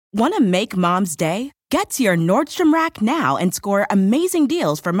Want to make Mom's Day? Get to your Nordstrom Rack now and score amazing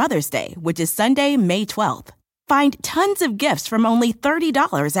deals for Mother's Day, which is Sunday, May 12th. Find tons of gifts from only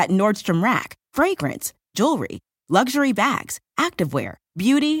 $30 at Nordstrom Rack. Fragrance, jewelry, luxury bags, activewear,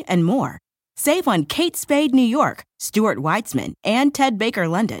 beauty, and more. Save on Kate Spade New York, Stuart Weitzman, and Ted Baker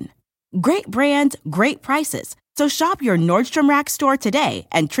London. Great brands, great prices. So shop your Nordstrom Rack store today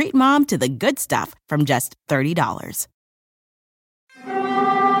and treat Mom to the good stuff from just $30.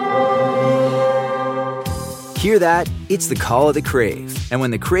 Hear that? It's the call of the Crave. And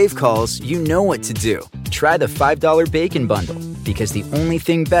when the Crave calls, you know what to do. Try the $5 Bacon Bundle, because the only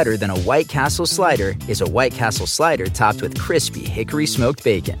thing better than a White Castle slider is a White Castle slider topped with crispy hickory smoked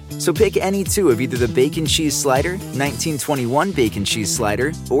bacon. So pick any two of either the Bacon Cheese Slider, 1921 Bacon Cheese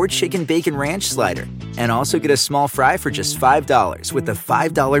Slider, or Chicken Bacon Ranch Slider. And also get a small fry for just $5 with the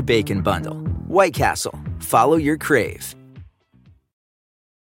 $5 Bacon Bundle. White Castle. Follow your Crave.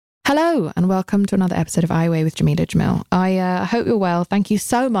 Hello and welcome to another episode of iWay with Jameela Jamil. I hope you're well. Thank you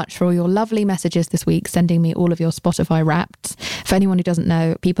so much for all your lovely messages this week, sending me all of your Spotify Wrapped. For anyone who doesn't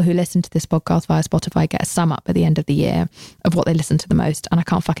know, people who listen to this podcast via Spotify get a sum up at the end of the year of what they listen to the most. And I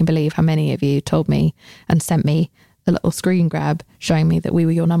can't fucking believe how many of you told me and sent me a little screen grab showing me that we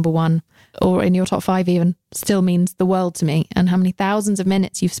were your number one or in your top 5 even. Still means the world to me. And how many thousands of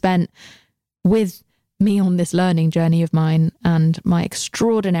minutes you've spent with me on this learning journey of mine and my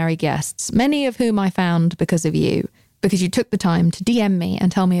extraordinary guests, many of whom I found because of you, because you took the time to DM me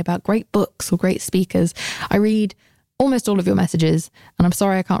and tell me about great books or great speakers. I read almost all of your messages and I'm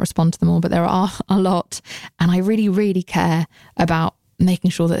sorry I can't respond to them all, but there are a lot. And I really, really care about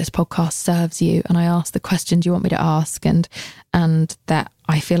making sure that this podcast serves you. And I ask the questions you want me to ask and that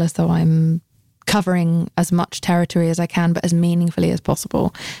I feel as though I'm covering as much territory as I can, but as meaningfully as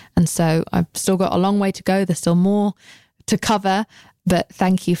possible. And so I've still got a long way to go. There's still more to cover, but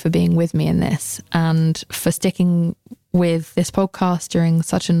thank you for being with me in this and for sticking with this podcast during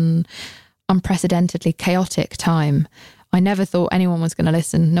such an unprecedentedly chaotic time. I never thought anyone was going to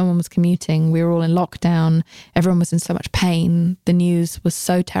listen. No one was commuting. We were all in lockdown. Everyone was in so much pain. The news was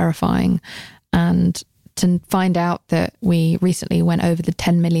so terrifying. And to find out that we recently went over the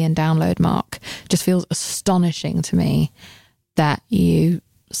 10 million download mark just feels astonishing to me that you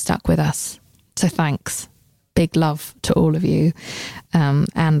stuck with us. So thanks. Big love to all of you.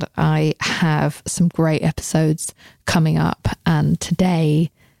 And I have some great episodes coming up, and today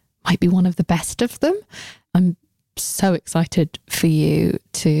might be one of the best of them. I'm so excited for you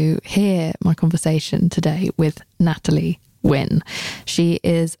to hear my conversation today with Natalie Wynn. She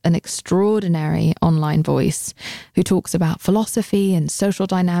is an extraordinary online voice who talks about philosophy and social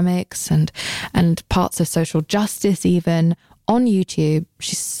dynamics and parts of social justice even on YouTube.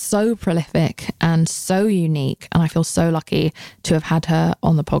 She's so prolific and so unique, and I feel so lucky to have had her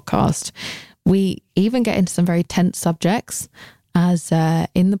on the podcast. We even get into some very tense subjects, as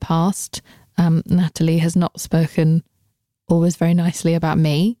in the past, Natalie has not spoken always very nicely about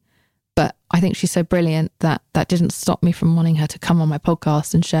me. But I think she's so brilliant that didn't stop me from wanting her to come on my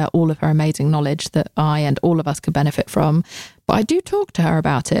podcast and share all of her amazing knowledge that I and all of us could benefit from. But I do talk to her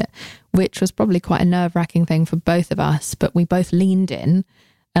about it, which was probably quite a nerve-wracking thing for both of us. But we both leaned in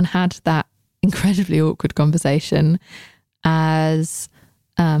and had that incredibly awkward conversation as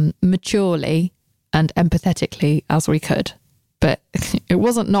maturely and empathetically as we could. But it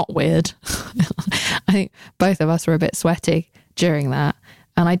wasn't not weird. I think both of us were a bit sweaty during that.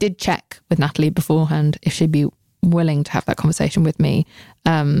 And I did check with Natalie beforehand if she'd be willing to have that conversation with me,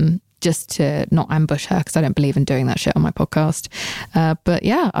 just to not ambush her, because I don't believe in doing that shit on my podcast. But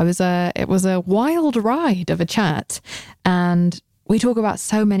yeah, it was a wild ride of a chat. And we talk about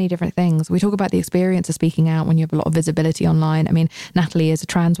so many different things. We talk about the experience of speaking out when you have a lot of visibility online. I mean, Natalie is a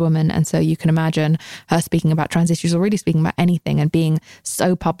trans woman, and so you can imagine her speaking about trans issues or really speaking about anything and being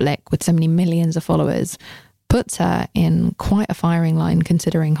so public with so many millions of followers puts her in quite a firing line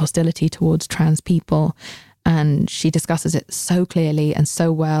considering hostility towards trans people. And she discusses it so clearly and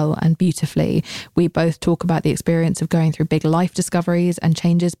so well and beautifully. We both talk about the experience of going through big life discoveries and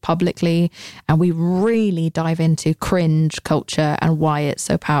changes publicly. And we really dive into cringe culture and why it's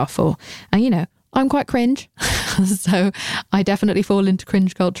so powerful. And, you know, I'm quite cringe. So I definitely fall into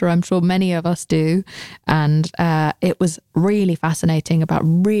cringe culture. I'm sure many of us do. And it was really fascinating about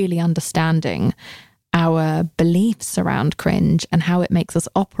really understanding our beliefs around cringe and how it makes us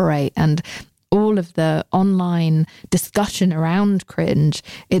operate and all of the online discussion around cringe.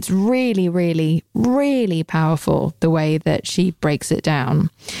 It's really, really, really powerful the way that she breaks it down.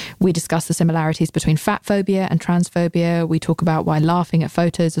 We discuss the similarities between fat phobia and transphobia. We talk about why laughing at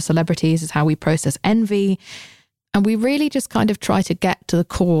photos of celebrities is how we process envy. And we really just kind of try to get to the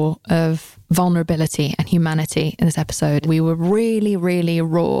core of vulnerability and humanity in this episode. We were really, really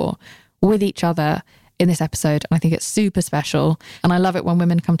raw with each other in this episode. And I think it's super special. And I love it when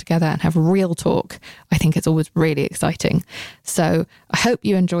women come together and have real talk. I think it's always really exciting. So I hope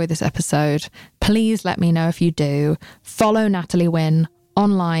you enjoy this episode. Please let me know if you do. Follow Natalie Wynn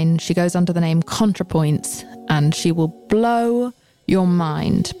online. She goes under the name ContraPoints and she will blow your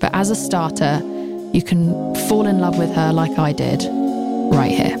mind. But as a starter, you can fall in love with her like I did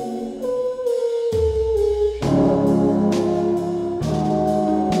right here.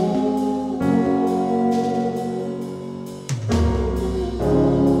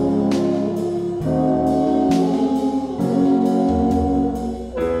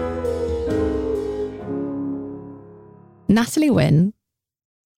 Natalie Wynn,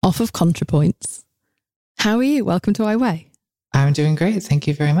 off of ContraPoints. How are you? Welcome to I Weigh. I'm doing great. Thank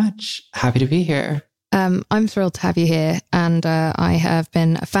you very much. Happy to be here. I'm thrilled to have you here. And I have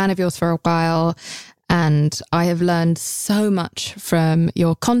been a fan of yours for a while. And I have learned so much from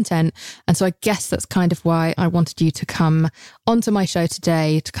your content. And so I guess that's kind of why I wanted you to come onto my show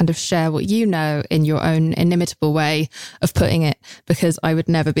today to kind of share what you know in your own inimitable way of putting it, because I would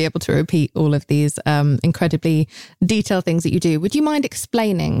never be able to repeat all of these incredibly detailed things that you do. Would you mind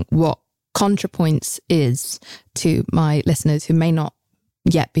explaining what ContraPoints is to my listeners who may not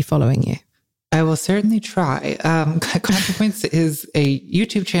yet be following you? I will certainly try. ContraPoints is a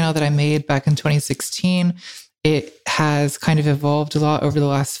YouTube channel that I made back in 2016. It has kind of evolved a lot over the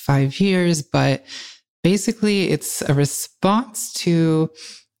last 5 years, but basically it's a response to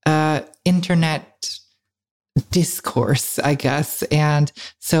internet discourse, I guess. And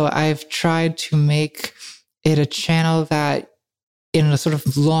so I've tried to make it a channel that in a sort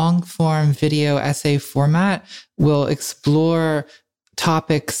of long form video essay format will explore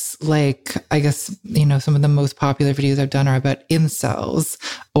topics like, I guess, some of the most popular videos I've done are about incels,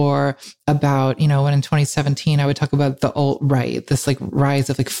 or about, when in 2017, I would talk about the alt-right, this like rise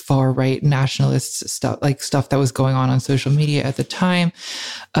of like far-right nationalist stuff, like stuff that was going on social media at the time.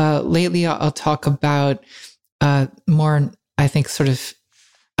 Lately, I'll talk about more, I think,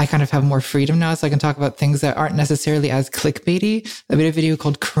 I kind of have more freedom now, so I can talk about things that aren't necessarily as clickbaity. I made a video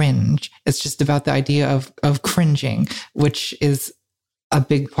called Cringe. It's just about the idea of cringing, which is a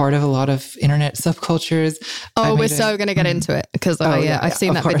big part of a lot of internet subcultures. Oh, we're so going to get into it because I've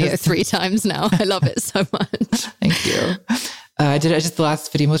seen that video 3 times now. I love it so much. Thank you. The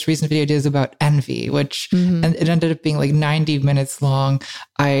last video, most recent video I did is about envy, which and it ended up being like 90 minutes long.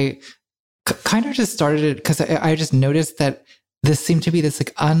 I kind of just started it because I just noticed that this seemed to be this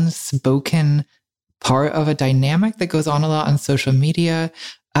like unspoken part of a dynamic that goes on a lot on social media.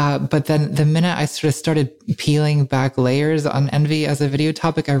 But then the minute I sort of started peeling back layers on envy as a video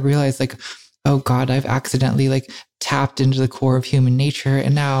topic, I realized like, oh God, I've accidentally like tapped into the core of human nature.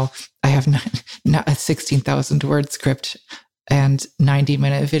 And now I have not a 16,000 word script and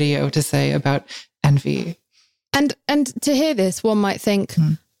 90-minute video to say about envy. And to hear this, one might think,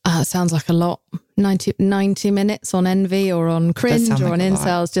 it sounds like a lot. 90 minutes on envy or on cringe or on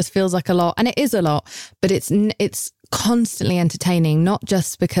incels just feels like a lot. And it is a lot, but it's constantly entertaining, not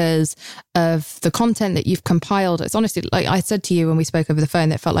just because of the content that you've compiled. It's honestly, like I said to you when we spoke over the phone,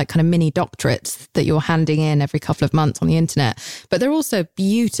 that felt like kind of mini doctorates that you're handing in every couple of months on the internet, but they're also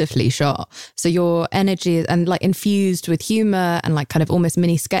beautifully shot. So your energy and like infused with humor and like kind of almost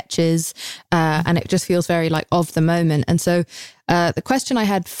mini sketches. And it just feels very like of the moment. And so the question I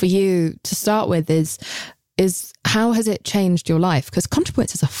had for you to start with is how has it changed your life? Because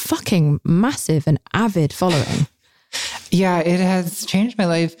ContraPoints is a fucking massive and avid following. Yeah, it has changed my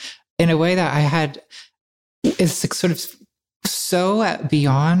life in a way that it's sort of so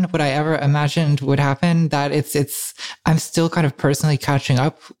beyond what I ever imagined would happen that I'm still kind of personally catching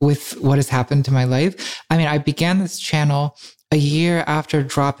up with what has happened to my life. I mean, I began this channel a year after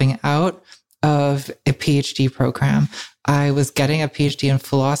dropping out of a PhD program. I was getting a PhD in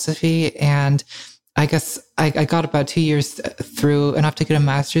philosophy, and I guess I got about 2 years through enough to get a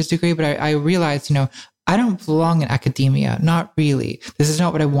master's degree, but I realized, I don't belong in academia. Not really. This is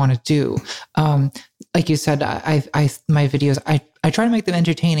not what I want to do. Like you said, my videos, I try to make them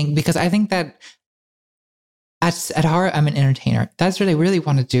entertaining because I think that at heart, I'm an entertainer. That's what I really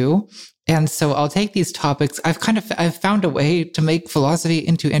want to do. And so I'll take these topics. I've found a way to make philosophy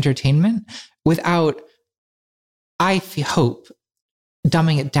into entertainment without, I hope,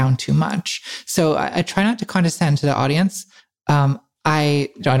 dumbing it down too much. So I try not to condescend to the audience. I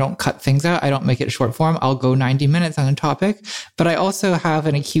don't cut things out. I don't make it short form. I'll go 90 minutes on a topic, but I also have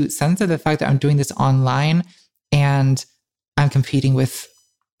an acute sense of the fact that I'm doing this online and I'm competing with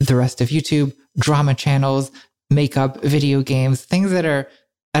the rest of YouTube, drama channels, makeup, video games, things that are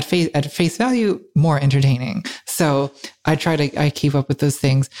at face value more entertaining. So I keep up with those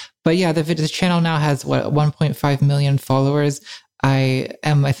things. But yeah, the channel now has 1.5 million followers. I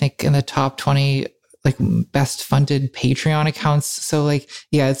am, I think, in the top 20 like best funded Patreon accounts. So like,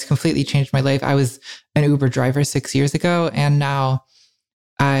 yeah, it's completely changed my life. I was an Uber driver 6 years ago, and now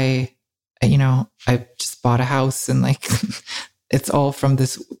I just bought a house, and like it's all from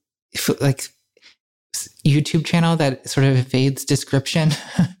this like YouTube channel that sort of evades description.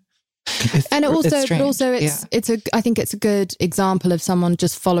 I think it's a good example of someone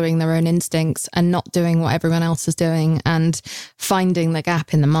just following their own instincts and not doing what everyone else is doing, and finding the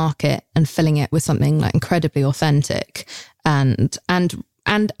gap in the market and filling it with something like incredibly authentic and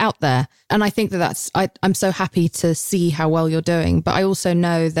out there. And I think I'm so happy to see how well you're doing, but I also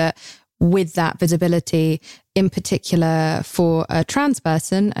know that with that visibility, in particular for a trans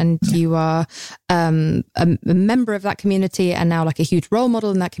person, and you are a member of that community and now like a huge role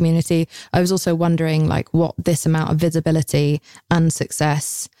model in that community, I was also wondering like what this amount of visibility and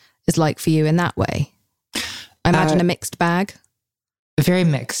success is like for you in that way. I imagine a mixed bag. Very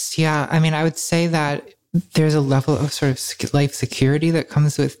mixed, yeah. I mean, I would say that there's a level of sort of life security that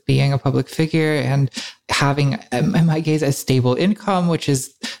comes with being a public figure and having, in my case, a stable income,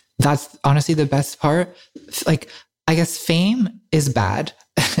 that's honestly the best part. Like, I guess fame is bad.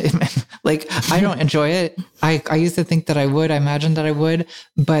 Like, I don't enjoy it. I used to think that I would. I imagined that I would.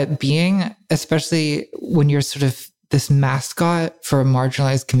 But being, especially when you're sort of this mascot for a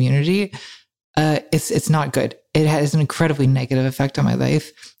marginalized community, it's not good. It has an incredibly negative effect on my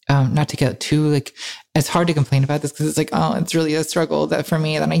life. Not to get too like, it's hard to complain about this because it's like, oh, it's really a struggle that for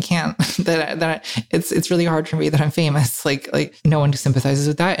me that I can't, it's really hard for me that I'm famous. Like no one sympathizes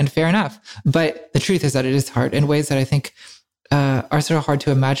with that, and fair enough. But the truth is that it is hard in ways that I think are sort of hard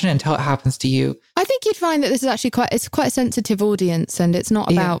to imagine until it happens to you. I think you'd find that this is actually quite a sensitive audience, and it's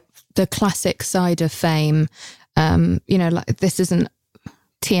not about the classic side of fame. Like this isn't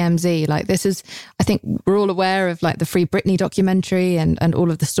TMZ. Like this is, I think we're all aware of like the Free Britney documentary and all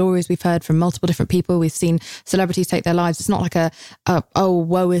of the stories we've heard from multiple different people. We've seen celebrities take their lives. It's not like oh,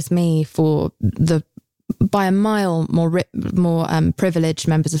 woe is me for the by a mile more privileged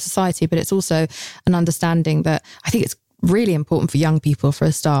members of society, but it's also an understanding that I think it's really important for young people, for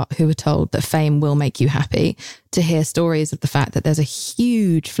a start, who are told that fame will make you happy, to hear stories of the fact that there's a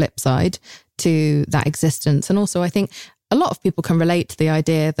huge flip side to that existence. And also I think a lot of people can relate to the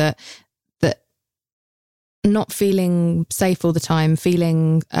idea that not feeling safe all the time,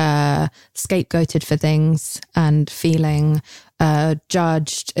 feeling scapegoated for things and feeling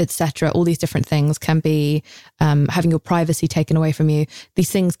judged, etc. All these different things can be having your privacy taken away from you. These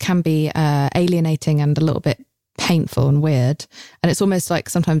things can be alienating and a little bit painful and weird. And it's almost like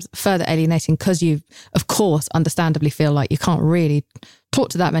sometimes further alienating because you, of course, understandably feel like you can't really talk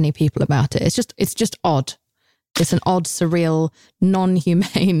to that many people about it. It's just odd. It's an odd, surreal,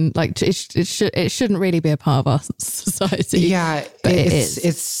 non-humane, like it shouldn't really be a part of our society. Yeah, but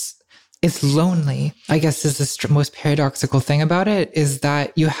it's lonely, I guess, is the most paradoxical thing about it, is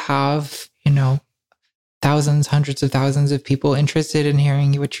that you have, thousands, hundreds of thousands of people interested in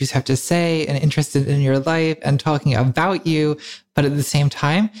hearing what you have to say and interested in your life and talking about you. But at the same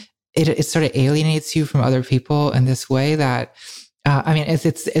time, it sort of alienates you from other people in this way that,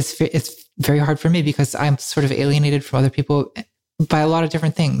 it's very hard for me because I'm sort of alienated from other people by a lot of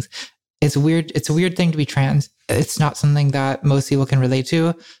different things. It's weird. It's a weird thing to be trans. It's not something that most people can relate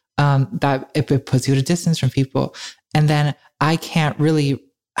to. That it puts you at a distance from people. And then I can't really,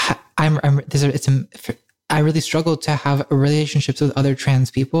 I really struggle to have relationships with other trans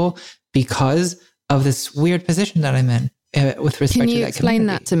people because of this weird position that I'm in with respect to that community. Can you explain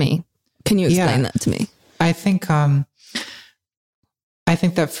that to me? Can you explain that to me? I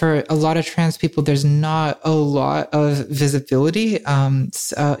think that for a lot of trans people, there's not a lot of visibility.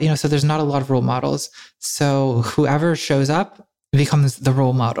 So there's not a lot of role models. So whoever shows up becomes the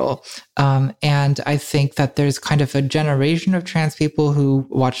role model. And I think that there's kind of a generation of trans people who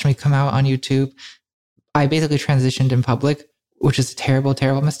watched me come out on YouTube. I basically transitioned in public, which is a terrible,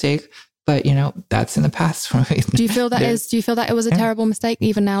 terrible mistake. But, that's in the past for me. Do you feel that it was a terrible mistake,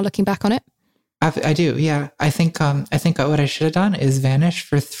 even now looking back on it? I do, yeah. I think what I should have done is vanish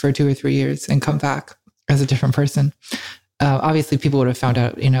for 2 or 3 years and come back as a different person. Obviously, people would have found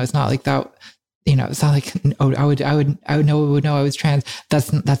out. It's not like that. It's not like I would know I was trans.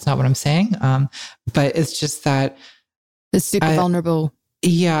 That's not what I'm saying. But it's just that it's super vulnerable.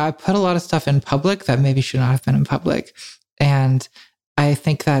 Yeah, I put a lot of stuff in public that maybe should not have been in public, and I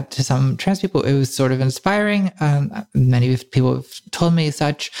think that to some trans people, it was sort of inspiring. Many people have told me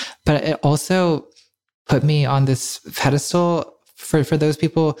such, but it also put me on this pedestal. For those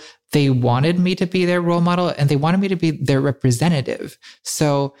people, they wanted me to be their role model and they wanted me to be their representative.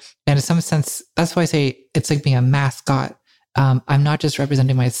 So, and in some sense, that's why I say it's like being a mascot. I'm not just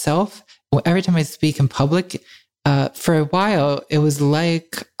representing myself. Every time I speak in public, for a while, it was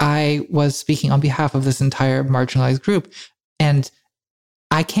like I was speaking on behalf of this entire marginalized group. And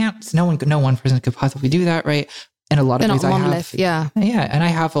I can't, no one person could possibly do that, right? In a lot of ways, I have. Yeah. Yeah. And I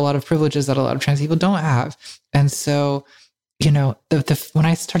have a lot of privileges that a lot of trans people don't have. And so, you know, when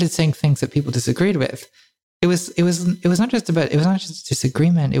I started saying things that people disagreed with, it was not just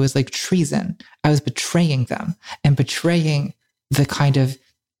disagreement. It was like treason. I was betraying them and betraying the kind of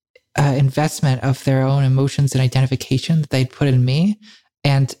investment of their own emotions and identification that they'd put in me.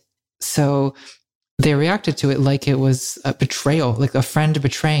 And so they reacted to it like it was a betrayal, like a friend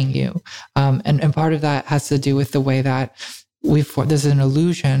betraying you. And part of that has to do with the way that there's an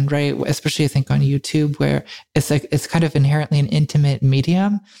illusion, right? Especially I think on YouTube, where it's kind of inherently an intimate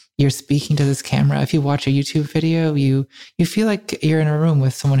medium. You're speaking to this camera. If you watch a YouTube video, you feel like you're in a room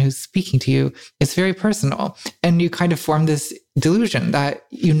with someone who's speaking to you. It's very personal. And you kind of form this delusion that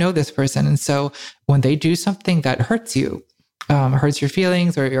you know this person. And so when they do something that hurts you, hurts your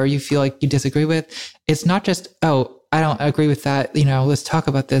feelings, or you feel like you disagree with, it's not just, oh, I don't agree with that, you know, let's talk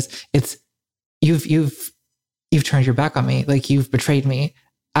about this. It's you've turned your back on me, like you've betrayed me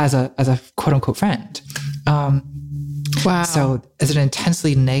as a quote unquote friend. Wow. So there's an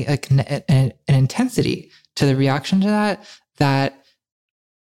intensely an intensity to the reaction to that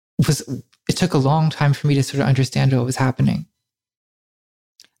it took a long time for me to sort of understand what was happening.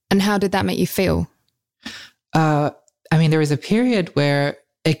 And how did that make you feel? I mean, there was a period where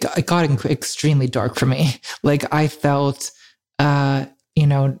it got extremely dark for me. Like I felt, you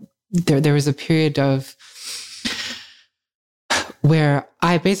know, there was a period of where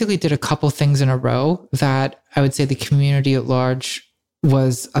I basically did a couple things in a row that I would say the community at large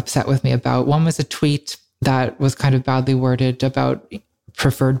was upset with me about. One was a tweet that was kind of badly worded about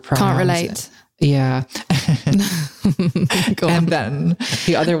preferred pronouns. Can't relate. Yeah. And then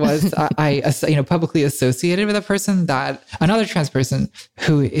the other was I publicly associated with another trans person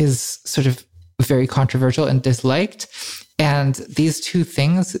who is sort of very controversial and disliked. And these two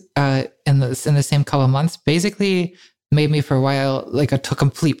things in the same couple of months basically made me for a while like a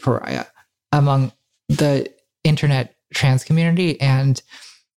complete pariah among the internet trans community. And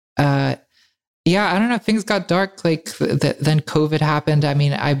I don't know, things got dark. Like then COVID happened. I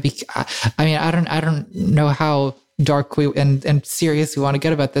mean, I don't know how dark and serious we want to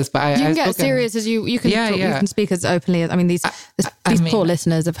get about this, but you can get serious as you can. Yeah, you can speak as openly as. I mean, these poor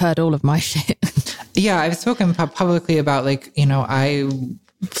listeners have heard all of my shit. Yeah, I've spoken publicly about, like, you know, I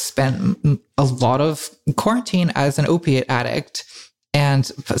spent a lot of quarantine as an opiate addict, and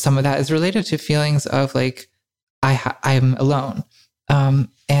some of that is related to feelings of like I'm alone,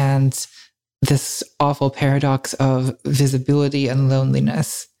 and this awful paradox of visibility and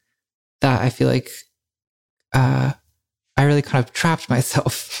loneliness that I feel like I really kind of trapped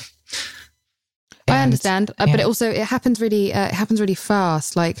myself. I understand, but it happens really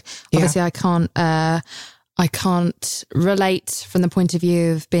fast. Like, obviously, I can't relate from the point of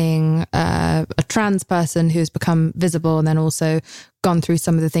view of being a trans person who's become visible and then also gone through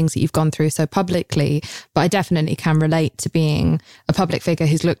some of the things that you've gone through so publicly. But I definitely can relate to being a public figure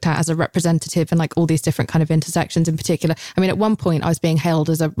who's looked at as a representative in like all these different kind of intersections in particular. I mean, at one point I was being hailed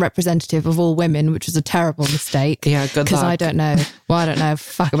as a representative of all women, which was a terrible mistake. Yeah, good luck. Because I don't know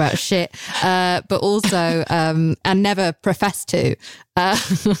fuck about shit. But also, and never professed to.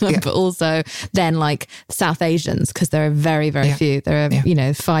 But also then like South Asians, because there are very, very few. There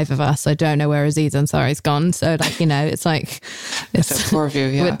are, 5 of us. I don't know where Aziz Ansari's gone. So like, it's like... It's 4 of you,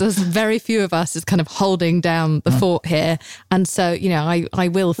 yeah. There's very few of us is kind of holding down the fort here. And so, I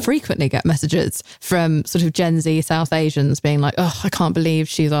will frequently get messages from sort of Gen Z South Asians being like, oh, I can't believe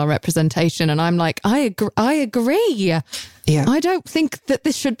she's our representation. And I'm like, I agree. Yeah. I don't think that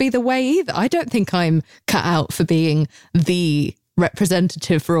this should be the way either. I don't think I'm cut out for being the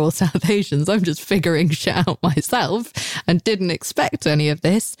representative for all South Asians. I'm just figuring shit out myself and didn't expect any of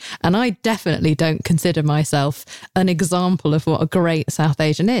this. And I definitely don't consider myself an example of what a great South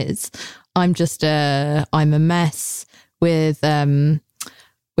Asian is. I'm just I'm a mess with I'm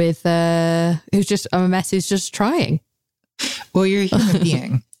a mess who's just trying. Well, you're a human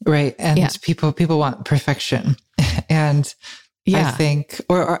being, right? And people want perfection. And I think,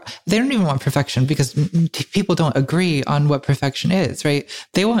 or they don't even want perfection because people don't agree on what perfection is, right?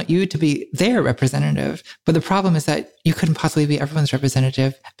 They want you to be their representative. But the problem is that you couldn't possibly be everyone's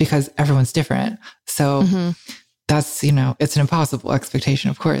representative because everyone's different. So that's, you know, it's an impossible expectation,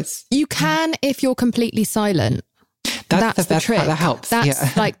 of course. You can if you're completely silent. That's the trick. That helps.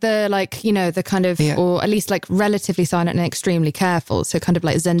 That's like the kind of, or at least like relatively silent and extremely careful. So kind of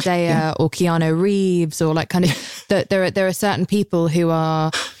like Zendaya or Keanu Reeves, or like kind of there are certain people who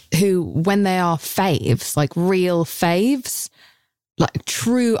when they are faves, like real faves, like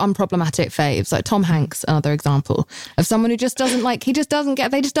true unproblematic faves, like Tom Hanks, another example of someone who just doesn't like, they just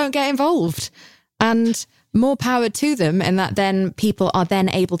don't get involved. And more power to them, in that then people are then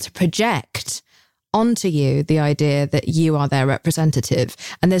able to project onto you the idea that you are their representative,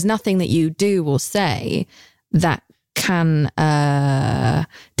 and there's nothing that you do or say that can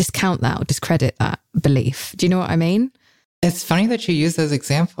discount that or discredit that belief. Do you know what I mean? It's funny that you use those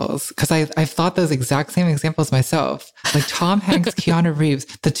examples, because I've thought those exact same examples myself. Like Tom Hanks, Keanu Reeves,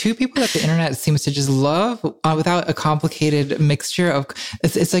 the two people that the internet seems to just love without a complicated mixture of,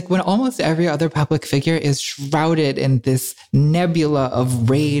 it's like when almost every other public figure is shrouded in this nebula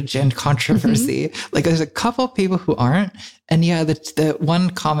of rage and controversy. Like there's a couple people who aren't. And yeah, the one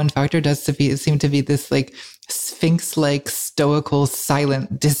common factor does seem to be this like Sphinx-like stoical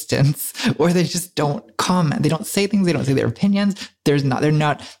silent distance where they just don't comment. They don't say things. They don't say their opinions. They're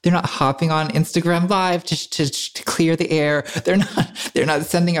not hopping on Instagram Live to clear the air. They're not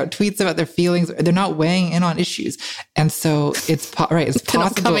sending out tweets about their feelings. They're not weighing in on issues. And so it's possible. They're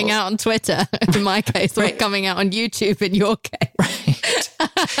not coming out on Twitter in my case, or coming out on YouTube in your case. Right.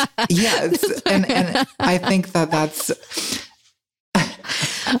 Yes. And I think that's...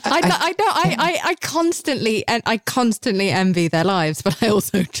 I constantly envy their lives, but I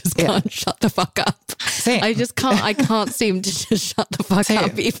also just can't shut the fuck up. Same. I can't seem to just shut the fuck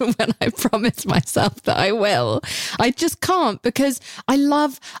up, even when I promise myself that I will. I just can't, because I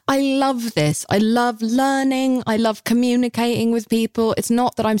love this. I love learning. I love communicating with people. It's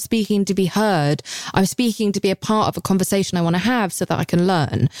not that I'm speaking to be heard. I'm speaking to be a part of a conversation I want to have so that I can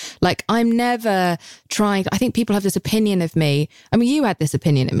learn. Like, I'm never trying. I think people have this opinion of me. I mean, you had this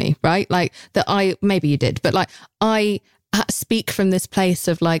opinion of me, right? Like that maybe you did, but like I speak from this place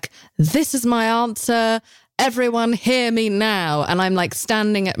of like, this is my answer. Everyone hear me now. And I'm like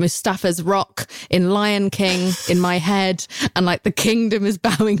standing at Mustafa's rock in Lion King in my head. And like the kingdom is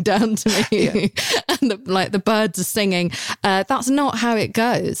bowing down to me and the birds are singing. That's not how it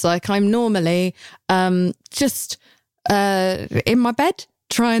goes. Like I'm normally just in my bed,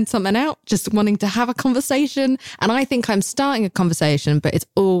 trying something out, just wanting to have a conversation. And I think I'm starting a conversation, but it's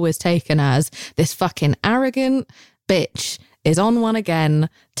always taken as this fucking arrogant bitch is on one again,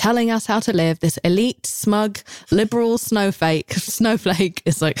 telling us how to live. This elite, smug, liberal snowflake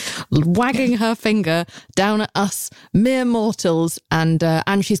is like wagging her finger down at us mere mortals, and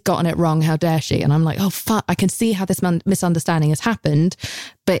she's gotten it wrong. How dare she? And I'm like, oh fuck! I can see how this misunderstanding has happened,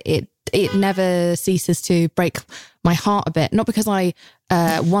 but it never ceases to break my heart a bit. Not because I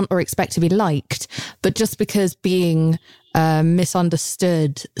want or expect to be liked, but just because being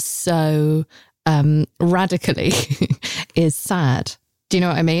misunderstood so radically is sad. Do you know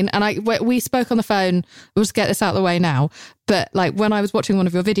what I mean? And we spoke on the phone. We'll just get this out of the way now. But like when I was watching one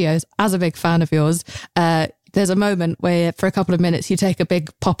of your videos, as a big fan of yours, there's a moment where for a couple of minutes you take a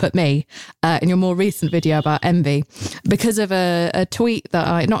big pop at me in your more recent video about envy because of a tweet an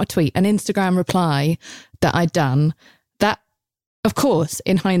Instagram reply that I'd done. That, of course,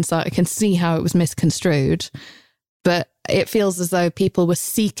 in hindsight, I can see how it was misconstrued, but it feels as though people were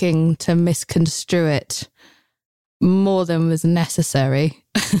seeking to misconstrue it more than was necessary.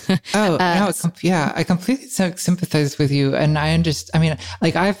 I completely sympathize with you. And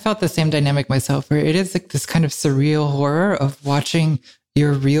I've felt the same dynamic myself, where it is like this kind of surreal horror of watching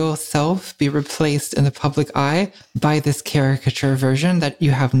your real self be replaced in the public eye by this caricature version that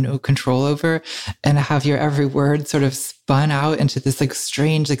you have no control over, and have your every word sort of spun out into this like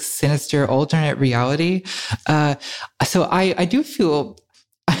strange, like sinister alternate reality. So I do feel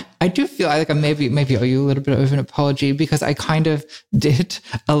like I maybe owe you a little bit of an apology, because I kind of did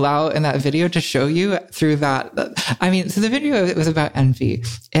allow in that video to show you through that. So the video was about envy,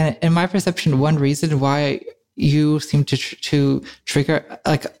 and in my perception, one reason why you seem to trigger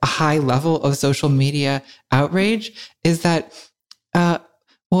like a high level of social media outrage is that, I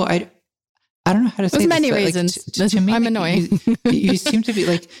don't know how to say this. There's many reasons. To me, I'm annoying. You seem to be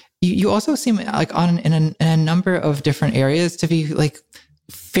like, you also seem like in a number of different areas to be like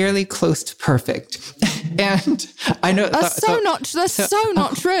fairly close to perfect. And I know that's not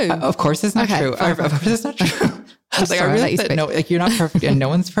true. Of course it's not true. Of course it's not true. I really said no, like you're not perfect and no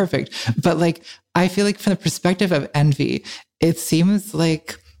one's perfect. But like, I feel like from the perspective of envy, it seems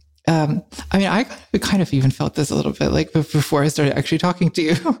like I kind of even felt this a little bit like before I started actually talking to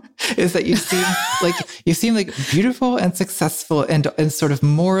you, is that you seem like beautiful and successful and sort of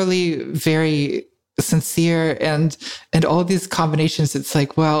morally very sincere and all these combinations. It's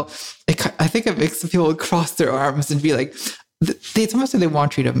like, well, I think it makes people cross their arms and be like, it's almost like they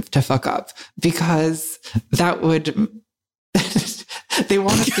want you to fuck up, because that would they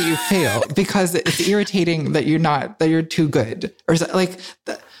want to see you fail, because it's irritating that you're too good, or like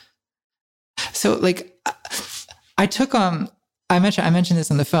that. So like I took I mentioned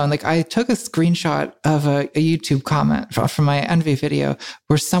this on the phone. Like I took a screenshot of a YouTube comment from my envy video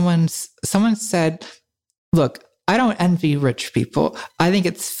where someone said, "Look, I don't envy rich people. I think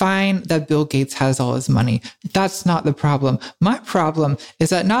it's fine that Bill Gates has all his money. That's not the problem. My problem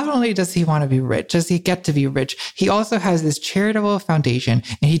is that not only does he want to be rich, does he get to be rich, he also has this charitable foundation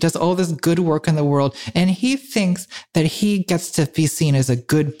and he does all this good work in the world. And he thinks that he gets to be seen as a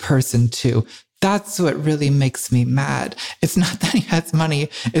good person too. That's what really makes me mad. It's not that he has money.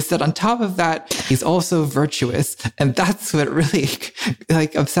 It's that on top of that, he's also virtuous. And that's what really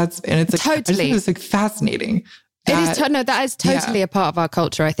like upsets me. And it's like, totally. I just think it's like fascinating. That is totally a part of our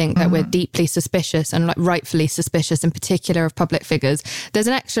culture. I think that we're deeply suspicious and like rightfully suspicious, in particular of public figures. There's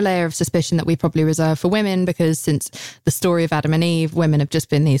an extra layer of suspicion that we probably reserve for women, because since the story of Adam and Eve, women have just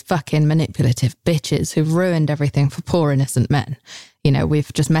been these fucking manipulative bitches who've ruined everything for poor innocent men. You know,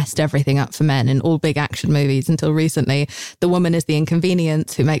 we've just messed everything up for men in all big action movies until recently. The woman is the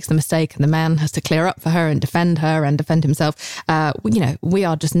inconvenience who makes the mistake, and the man has to clear up for her and defend her and defend himself. We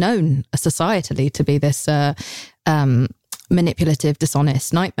are just known societally to be this manipulative,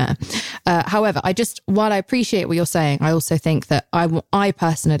 dishonest nightmare. However, while I appreciate what you're saying, I also think that I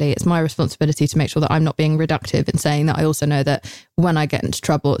personally, it's my responsibility to make sure that I'm not being reductive in saying that. I also know that when I get into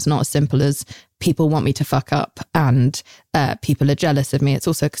trouble, it's not as simple as people want me to fuck up and people are jealous of me. It's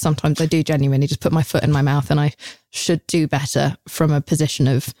also because sometimes I do genuinely just put my foot in my mouth, and I should do better from a position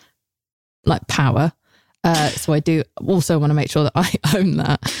of like power. So I do also want to make sure that I own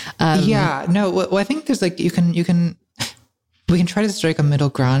that. Well, I think there's like, we can try to strike a middle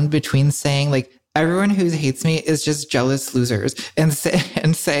ground between saying like, everyone who hates me is just jealous losers, and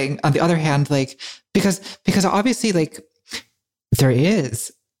saying on the other hand, like, because obviously like there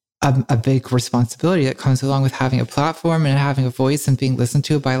is a big responsibility that comes along with having a platform and having a voice and being listened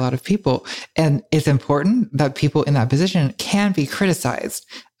to by a lot of people. And it's important that people in that position can be criticized.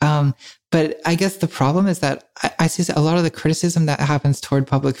 But I guess the problem is that I see a lot of the criticism that happens toward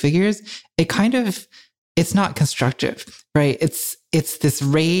public figures, it's not constructive, right? It's this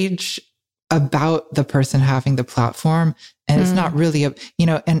rage about the person having the platform. And it's not really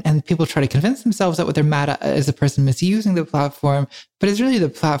and people try to convince themselves that what they're mad at is the person misusing the platform, but it's really the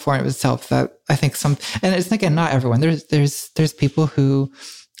platform itself that I think and it's again, not everyone. There's people who,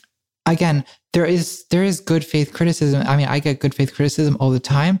 again, there is good faith criticism. I mean, I get good faith criticism all the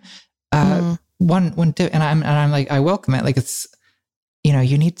time. And I'm like, I welcome it. Like it's,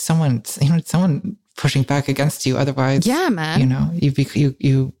 you need someone pushing back against you. Otherwise, yeah, man, you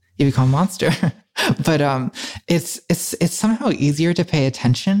become a monster. But it's somehow easier to pay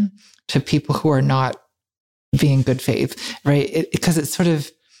attention to people who are not being good faith, right? Because it's sort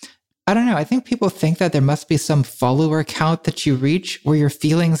of, I don't know. I think people think that there must be some follower count that you reach where your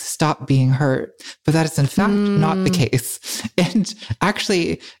feelings stop being hurt, but that is in fact not the case. And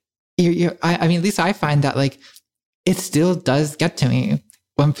actually, I mean, at least I find that like it still does get to me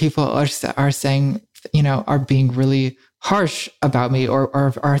when people are saying, are being really harsh about me, or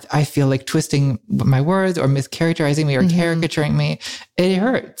I feel like twisting my words or mischaracterizing me or caricaturing me. It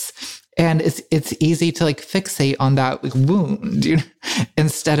hurts. And it's easy to like fixate on that like, wound,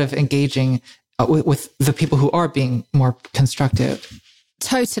 instead of engaging with the people who are being more constructive.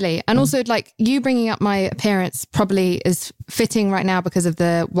 Totally. And also like you bringing up my appearance probably is fitting right now because of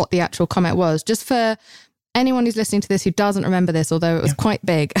what the actual comment was. Just for anyone who's listening to this who doesn't remember this, although it was quite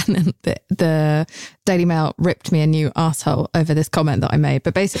big, and then the Daily Mail ripped me a new asshole over this comment that I made.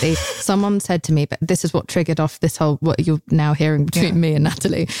 But basically someone said to me, but this is what triggered off this whole, what you're now hearing between me and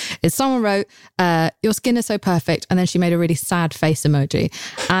Natalie, is someone wrote, your skin is so perfect. And then she made a really sad face emoji.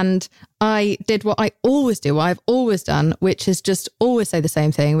 And I did what I always do, what I've always done, which is just always say the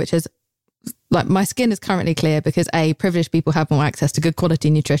same thing, which is like my skin is currently clear because privileged people have more access to good quality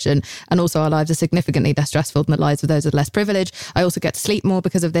nutrition, and also our lives are significantly less stressful than the lives of those with less privilege. I also get to sleep more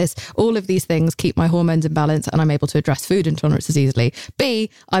because of this. All of these things keep my hormones in balance, and I'm able to address food intolerances easily.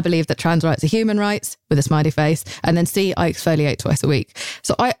 B, I believe that trans rights are human rights, with a smiley face. And then C, I exfoliate twice a week.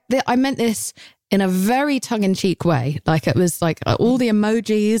 So I meant this in a very tongue-in-cheek way. Like it was like all the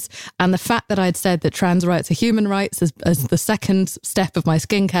emojis and the fact that I'd said that trans rights are human rights as the second step of my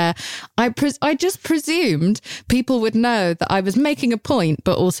skincare. I just presumed people would know that I was making a point,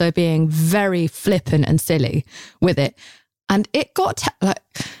 but also being very flippant and silly with it. And it got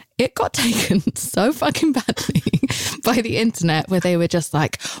taken so fucking badly by the internet, where they were just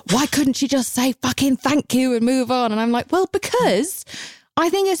like, why couldn't she just say fucking thank you and move on? And I'm like, well, because I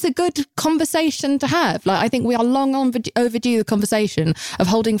think it's a good conversation to have. Like, I think we are long overdue the conversation of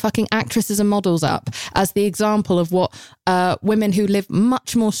holding fucking actresses and models up as the example of what women who live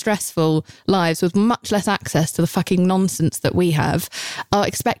much more stressful lives with much less access to the fucking nonsense that we have are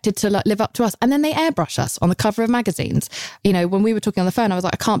expected to live up to us. And then they airbrush us on the cover of magazines. You know, when we were talking on the phone, I was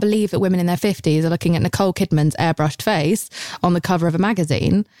like, I can't believe that women in their 50s are looking at Nicole Kidman's airbrushed face on the cover of a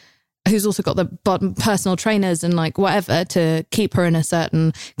magazine, who's also got the personal trainers and like whatever to keep her in a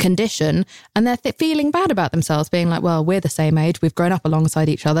certain condition. And they're feeling bad about themselves, being like, well, we're the same age. We've grown up alongside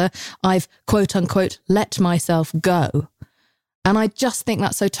each other. I've quote unquote, let myself go. And I just think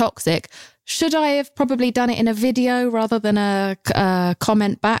that's so toxic. Should I have probably done it in a video rather than a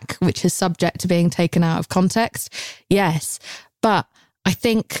comment back, which is subject to being taken out of context? Yes. But I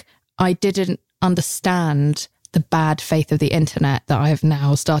think I didn't understand the bad faith of the internet that I have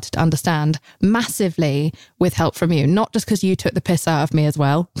now started to understand massively with help from you. Not just because you took the piss out of me as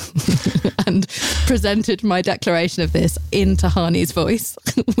well and presented my declaration of this in Tahani's voice,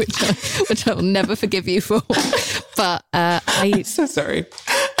 which I will never forgive you for. But I'm so sorry.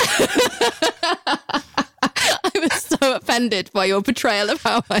 I was so offended by your portrayal of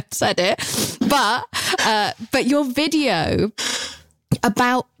how I said it. But your video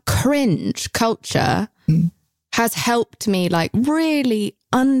about cringe culture has helped me like really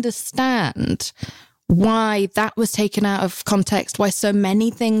understand why that was taken out of context, why so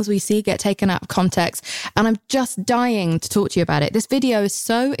many things we see get taken out of context. And I'm just dying to talk to you about it. This video is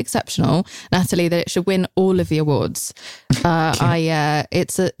so exceptional, Natalie, that it should win all of the awards. It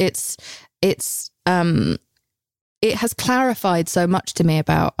has clarified so much to me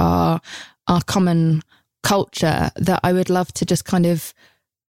about our common culture that I would love to just kind of,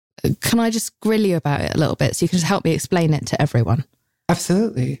 can I just grill you about it a little bit so you can just help me explain it to everyone?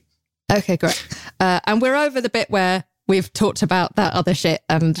 Absolutely. Okay, great. And we're over the bit where we've talked about that other shit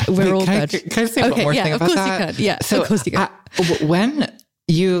and we're all good. Can I say one more thing about that? Of course you can. Yeah, so of course you can. When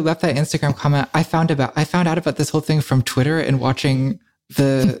you left that Instagram comment, I found out about this whole thing from Twitter and watching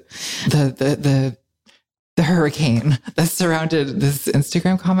the hurricane that surrounded this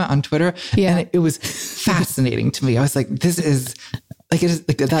Instagram comment on Twitter. Yeah. And it was fascinating to me. I was like, this is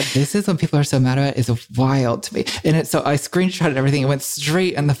when people are so mad at it is wild to me. And so I screenshotted everything and went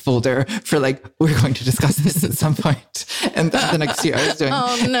straight in the folder for like, we're going to discuss this at some point. And the next year I was doing.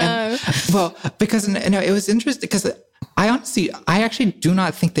 Oh no. Because it was interesting because I actually do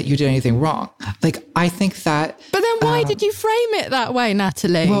not think that you did anything wrong. Like, I think that. But then why did you frame it that way,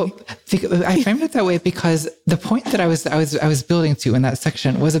 Natalie? Well, I framed it that way because the point that I was building to in that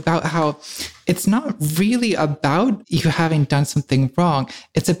section was about how it's not really about you having done something wrong.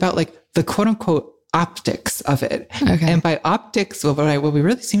 It's about like the quote unquote optics of it. Okay. And by optics, what we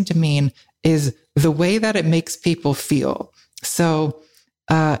really seem to mean is the way that it makes people feel. So,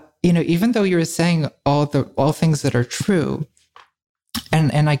 even though you're saying all things that are true,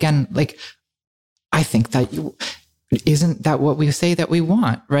 and again, like, I think that isn't that what we say that we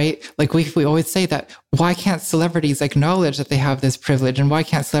want, right? Like we always say that, why can't celebrities acknowledge that they have this privilege? And why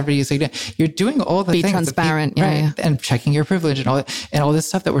can't celebrities, you're doing all the be things. Transparent, right? Yeah. And checking your privilege and all this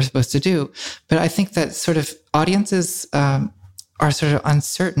stuff that we're supposed to do. But I think that sort of audiences are sort of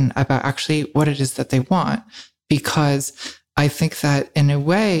uncertain about actually what it is that they want, because I think that in a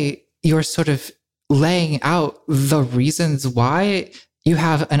way, you're sort of laying out the reasons why you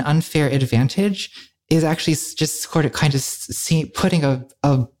have an unfair advantage is actually just sort of kind of putting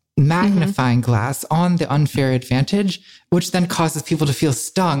a magnifying glass on the unfair advantage, which then causes people to feel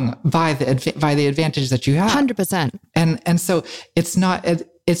stung by the advantage that you have. 100%. And so it's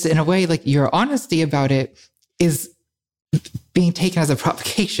in a way like your honesty about it is being taken as a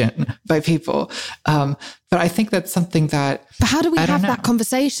provocation by people. But I think that's something that. But how do we have that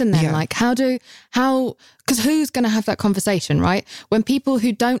conversation then? Yeah. Like because who's going to have that conversation, right? When people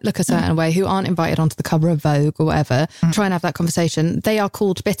who don't look a certain way, who aren't invited onto the cover of Vogue or whatever, try and have that conversation, they are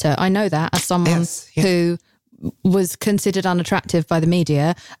called bitter. I know that as someone who was considered unattractive by the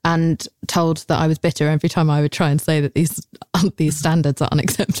media and told that I was bitter every time I would try and say that these standards are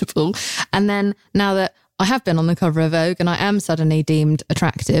unacceptable. And then now that I have been on the cover of Vogue and I am suddenly deemed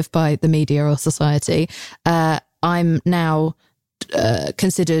attractive by the media or society, I'm now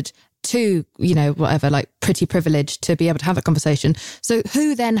considered too, you know, whatever, like pretty privileged to be able to have that conversation. So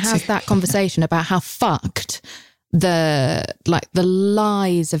who then has that conversation about how fucked the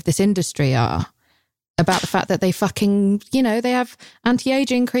lies of this industry are? About the fact that they fucking, you know, they have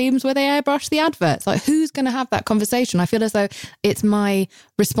anti-aging creams where they airbrush the adverts. Like, who's going to have that conversation? I feel as though it's my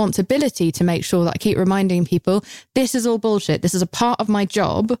responsibility to make sure that I keep reminding people, this is all bullshit. This is a part of my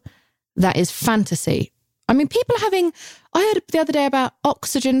job that is fantasy. I mean, people are having, I heard the other day about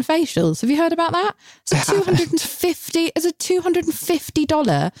oxygen facials. Have you heard about that? It's a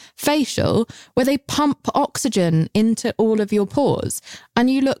 $250 facial where they pump oxygen into all of your pores and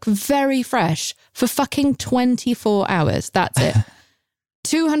you look very fresh for fucking 24 hours. That's it.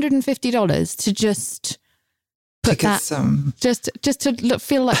 $250 to just put that, just to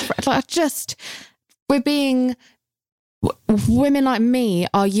feel like just, women like me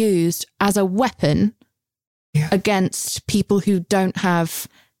are used as a weapon against people who don't have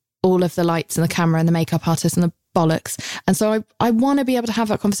all of the lights and the camera and the makeup artists and the bollocks. And so I want to be able to have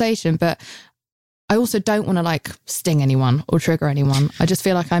that conversation, but I also don't want to like sting anyone or trigger anyone. I just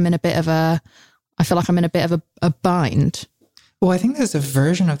feel like I'm in a bit of a bind. Well, I think there's a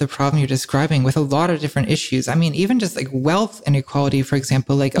version of the problem you're describing with a lot of different issues. I mean, even just like wealth inequality, for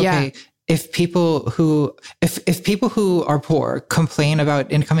example, like, okay, if people who are poor complain about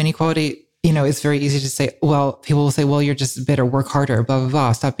income inequality, you know, it's very easy to say, well, people will say, well, you're just bitter, work harder, blah, blah,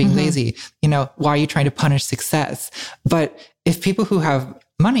 blah, stop being lazy. You know, why are you trying to punish success? But if people who have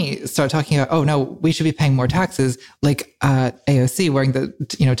money start talking about, oh no, we should be paying more taxes, like AOC wearing the,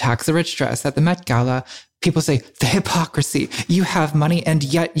 you know, tax the rich dress at the Met Gala, people say, the hypocrisy, you have money and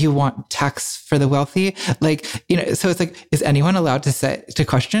yet you want tax for the wealthy. Like, you know, so it's like, is anyone allowed to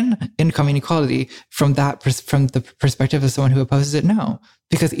question income inequality from the perspective of someone who opposes it? No,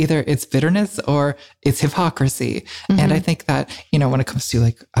 because either it's bitterness or it's hypocrisy. And I think that, you know, when it comes to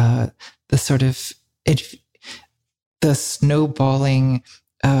like the sort of the snowballing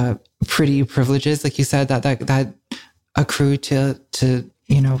pretty privileges, like you said, that accrue to,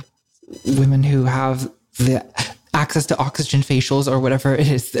 you know, women who have the access to oxygen facials or whatever it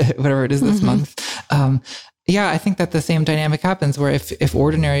is this month. I think that the same dynamic happens where if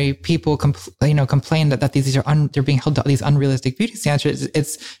ordinary people complain that these are they're being held to these unrealistic beauty standards,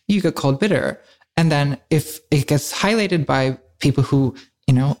 you get called bitter. And then if it gets highlighted by people who,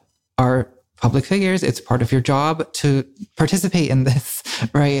 you know, are public figures, it's part of your job to participate in this,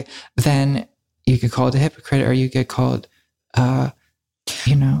 right? Then you get called a hypocrite or you get called,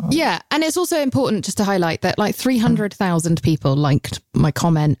 you know. Yeah. And it's also important just to highlight that like 300,000 people liked my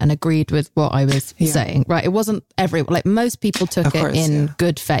comment and agreed with what I was saying, right? It wasn't everyone, like most people took it in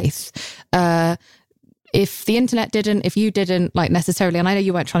good faith. If the internet didn't, if you didn't like necessarily, and I know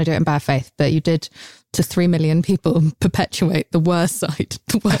you weren't trying to do it in bad faith, but you did to 3 million people perpetuate the worst side,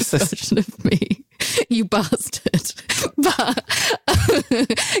 the worst version of me, you bastard. But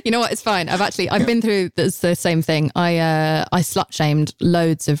you know what? It's fine. I've been through the same thing. I slut shamed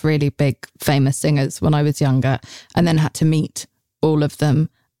loads of really big famous singers when I was younger, and then had to meet all of them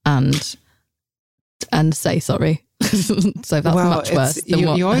and say sorry. So that's much worse than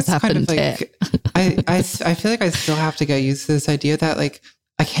what has happened here. I feel like I still have to get used to this idea that like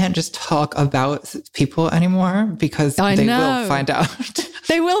I can't just talk about people anymore because they will find out.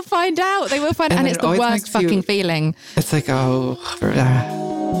 They will find out. And it's the worst fucking feeling. It's like, oh.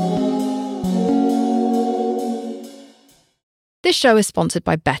 This show is sponsored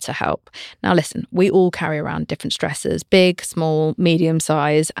by BetterHelp. Now listen, we all carry around different stressors, big, small, medium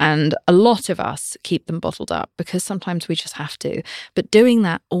size, and a lot of us keep them bottled up because sometimes we just have to. But doing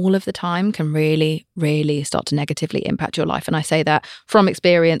that all of the time can really, really start to negatively impact your life. And I say that from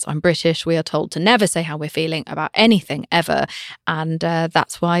experience. I'm British. We are told to never say how we're feeling about anything ever. And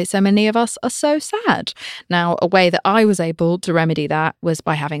that's why so many of us are so sad. Now, a way that I was able to remedy that was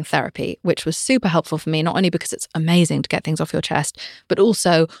by having therapy, which was super helpful for me, not only because it's amazing to get things off your chest, but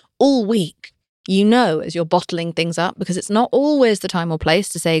also all week, you know, as you're bottling things up, because it's not always the time or place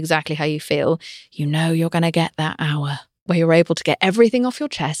to say exactly how you feel, you know you're going to get that hour where you're able to get everything off your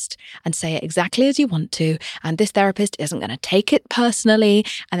chest and say it exactly as you want to. And this therapist isn't going to take it personally,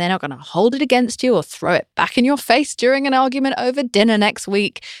 and they're not going to hold it against you or throw it back in your face during an argument over dinner next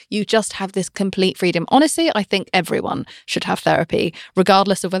week. You just have this complete freedom. Honestly, I think everyone should have therapy,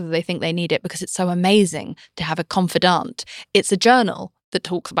 regardless of whether they think they need it, because it's so amazing to have a confidant. It's a journal. that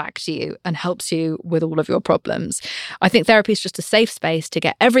talks back to you and helps you with all of your problems. I think therapy is just a safe space to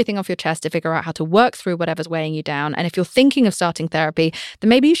get everything off your chest, to figure out how to work through whatever's weighing you down. And if you're thinking of starting therapy, then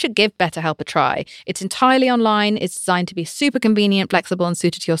maybe you should give BetterHelp a try. It's entirely online. It's designed to be super convenient, flexible, and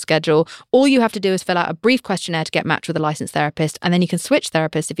suited to your schedule. All you have to do is fill out a brief questionnaire to get matched with a licensed therapist, and then you can switch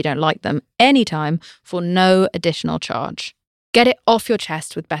therapists if you don't like them anytime for no additional charge. Get it off your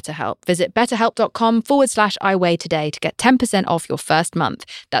chest with BetterHelp. Visit betterhelp.com/iweigh today to get 10% off your first month.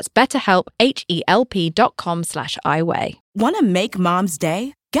 That's BetterHelp, HELP.com/iweigh. Want to make Mom's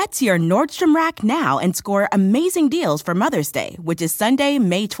day? Get to your Nordstrom Rack now and score amazing deals for Mother's Day, which is Sunday,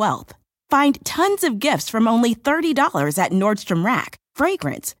 May 12th. Find tons of gifts from only $30 at Nordstrom Rack.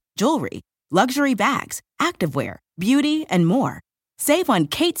 Fragrance, jewelry, luxury bags, activewear, beauty, and more. Save on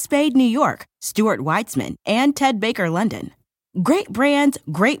Kate Spade New York, Stuart Weitzman, and Ted Baker London. Great brands,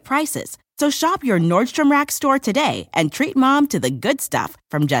 great prices. So shop your Nordstrom Rack store today and treat Mom to the good stuff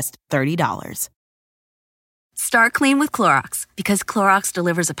from just $30. Start clean with Clorox, because Clorox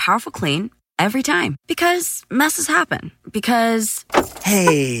delivers a powerful clean every time. Because messes happen. Because...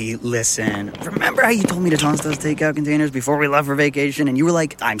 Hey, listen. Remember how you told me to toss those takeout containers before we left for vacation? And you were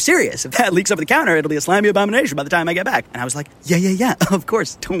like, I'm serious. If that leaks over the counter, it'll be a slimy abomination by the time I get back. And I was like, yeah, of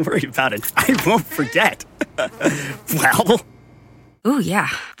course. Don't worry about it. I won't forget. Well... Ooh, yeah,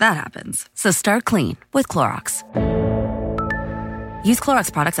 that happens. So start clean with Clorox. Use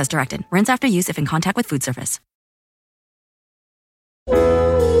Clorox products as directed. Rinse after use if in contact with food surface.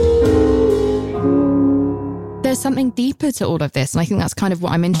 There's something deeper to all of this. And I think that's kind of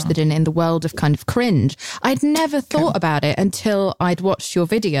what I'm interested in the world of kind of cringe. I'd never thought about it until I'd watched your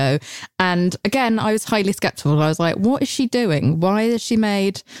video. And again, I was highly skeptical. I was like, what is she doing? Why has she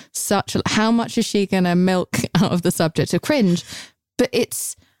made how much is she going to milk out of the subject of cringe? But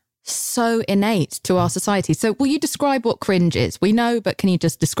it's so innate to our society. So will you describe what cringe is? We know, but can you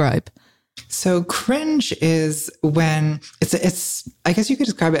just describe? So cringe is when it's I guess you could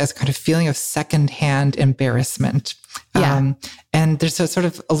describe it as kind of feeling of secondhand embarrassment. Yeah. And there's a sort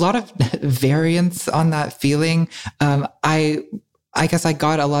of a lot of variance on that feeling. I guess I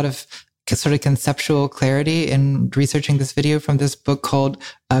got a lot of sort of conceptual clarity in researching this video from this book called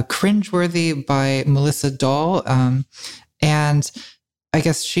Cringeworthy by Melissa Dahl. And I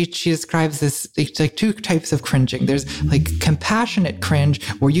guess she describes this like two types of cringing. There's like compassionate cringe,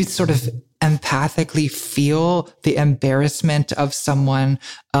 where you sort of empathically feel the embarrassment of someone.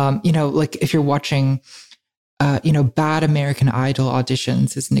 Like if you're watching, bad American Idol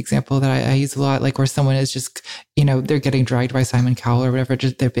auditions is an example that I use a lot, like where someone is just, they're getting dragged by Simon Cowell or whatever,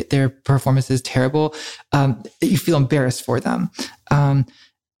 just their performance is terrible. You feel embarrassed for them.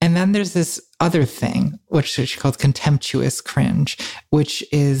 And then there's this other thing, which she calls contemptuous cringe, which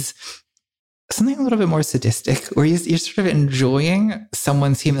is something a little bit more sadistic, where you're sort of enjoying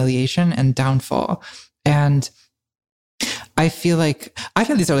someone's humiliation and downfall. And I feel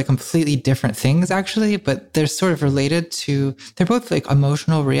these are like completely different things, actually, but they're sort of related to, they're both like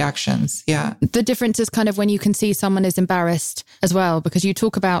emotional reactions. Yeah. The difference is kind of when you can see someone is embarrassed as well, because you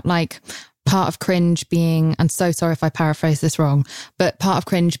talk about like part of cringe being, and so sorry if I paraphrase this wrong, but part of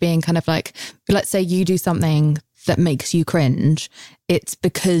cringe being kind of like, let's say you do something that makes you cringe. It's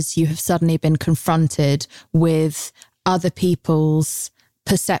because you have suddenly been confronted with other people's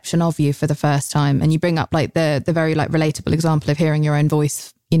perception of you for the first time. And you bring up like the very like relatable example of hearing your own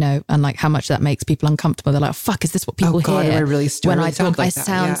voice, and like how much that makes people uncomfortable. They're like, oh, fuck, is this what people hear? I really when I talk? Like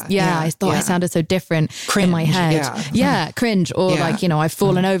I thought I sounded so different cringe, in my head. Yeah, cringe. Or like, I've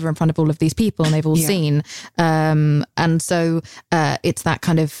fallen over in front of all of these people and they've all seen. And so it's that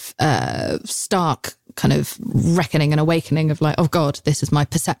kind of stark kind of reckoning and awakening of like, oh God, this is my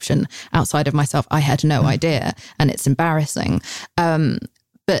perception outside of myself. I had no idea, and it's embarrassing.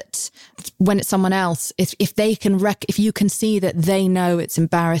 But when it's someone else, if you can see that they know it's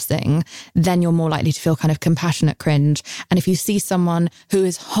embarrassing, then you're more likely to feel kind of compassionate cringe. And if you see someone who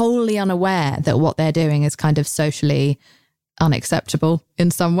is wholly unaware that what they're doing is kind of socially unacceptable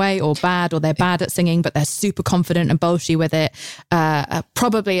in some way, or bad, or they're bad at singing, but they're super confident and bolshy with it.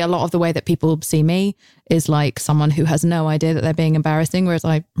 Probably a lot of the way that people see me is like someone who has no idea that they're being embarrassing, whereas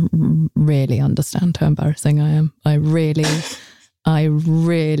I really understand how embarrassing I am. I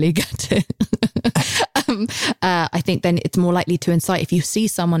really get it. I think then it's more likely to incite, if you see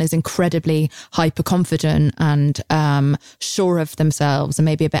someone is incredibly hyper confident and sure of themselves and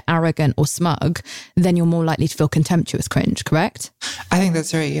maybe a bit arrogant or smug, then you're more likely to feel contemptuous cringe, correct? I think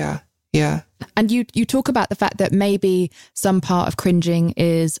that's right. Yeah. And you talk about the fact that maybe some part of cringing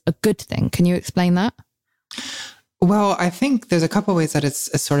is a good thing. Can you explain that? Well, I think there's a couple of ways that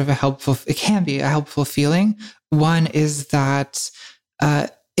it can be a helpful feeling. One is that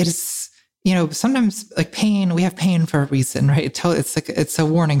it is, sometimes like pain, we have pain for a reason, right? It's a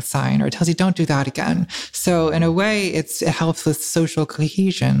warning sign, or it tells you don't do that again. So in a way, it helps with social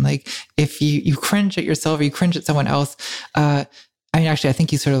cohesion. Like if you cringe at yourself or you cringe at someone else, I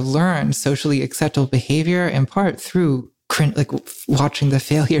think you sort of learn socially acceptable behavior in part through like watching the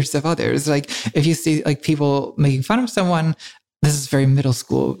failures of others. Like if you see like people making fun of someone, this is very middle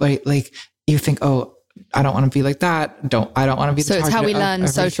school, right? Like you think, oh, I don't want to be like that. I don't want to be. So it's how we learn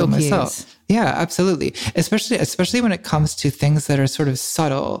social cues. Yeah, absolutely. Especially when it comes to things that are sort of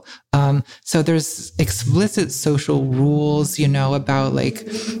subtle. So there's explicit social rules, about like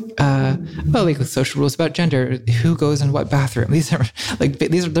social rules about gender, who goes in what bathroom.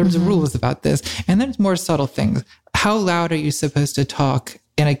 There's rules about this. And then there's more subtle things. How loud are you supposed to talk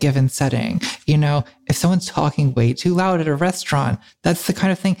in a given setting? If someone's talking way too loud at a restaurant, that's the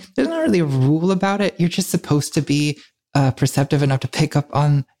kind of thing. There's not really a rule about it. You're just supposed to be perceptive enough to pick up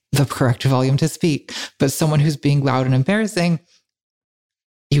on the correct volume to speak. But someone who's being loud and embarrassing,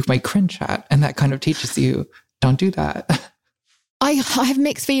 you might cringe at, and that kind of teaches you, don't do that. I have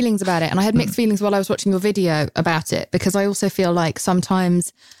mixed feelings about it. And I had mixed feelings while I was watching your video about it, because I also feel like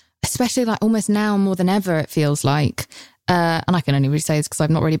sometimes, especially like almost now more than ever, it feels like, and I can only really say this because I've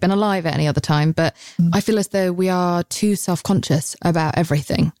not really been alive at any other time, but I feel as though we are too self-conscious about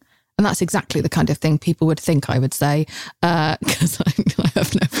everything. And that's exactly the kind of thing people would think I would say, because I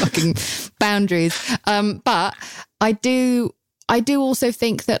have no fucking boundaries. But I do also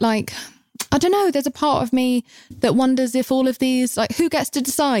think that, like, I don't know, there's a part of me that wonders if all of these, like, who gets to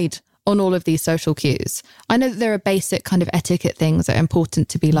decide on all of these social cues? I know that there are basic kind of etiquette things that are important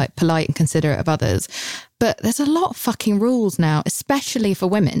to be like polite and considerate of others, but there's a lot of fucking rules now, especially for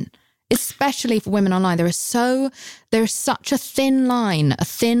women online. There is such a thin line,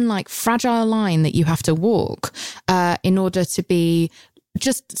 like fragile line that you have to walk in order to be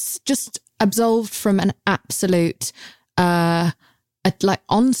just absolved from an absolute like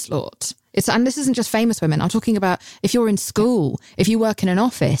onslaught. And this isn't just famous women. I'm talking about if you're in school, if you work in an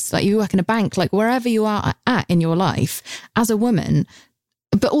office, like you work in a bank, like wherever you are at in your life as a woman,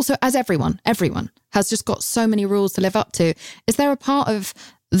 but also as everyone has just got so many rules to live up to. Is there a part of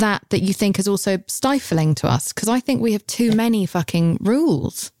that you think is also stifling to us? Because I think we have too many fucking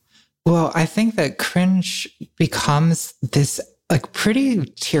rules. Well, I think that cringe becomes this like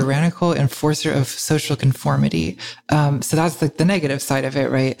pretty tyrannical enforcer of social conformity. So that's like the negative side of it,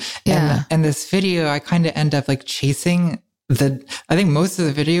 right? Yeah. And this video, I kind of end up like chasing I think most of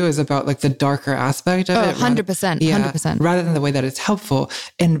the video is about like the darker aspect of it. 100%. 100%. Rather than the way that it's helpful.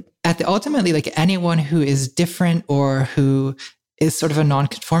 And ultimately, like anyone who is different or who is sort of a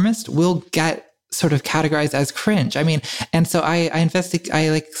nonconformist will get sort of categorized as cringe. I mean, and so I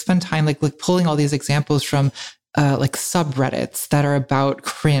spend time like pulling all these examples from like subreddits that are about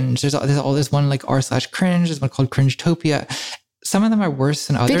cringe. There's one like r/cringe. There's one called Cringetopia. Some of them are worse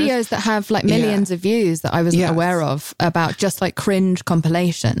than others. Videos that have like millions of views that I wasn't aware of about just like cringe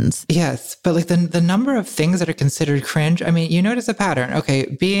compilations. Yes. But like the number of things that are considered cringe, I mean, you notice a pattern.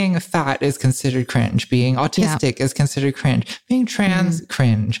 Okay. Being fat is considered cringe. Being autistic is considered cringe. Being trans,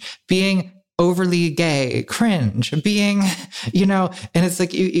 cringe. Being overly gay, cringe. Being, and it's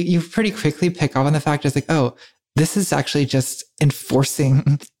like you pretty quickly pick up on the fact it's like, oh, this is actually just enforcing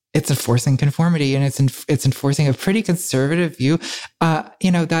conformity, and it's enforcing a pretty conservative view,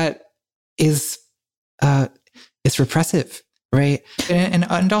 that is, it's repressive, right?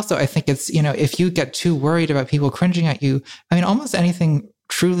 And also I think it's, if you get too worried about people cringing at you, I mean, almost anything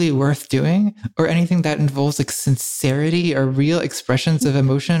truly worth doing or anything that involves like sincerity or real expressions of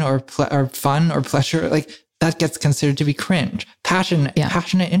emotion or fun or pleasure, like that gets considered to be cringe.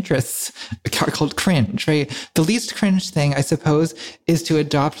 Passionate interests are called cringe, right? The least cringe thing, I suppose, is to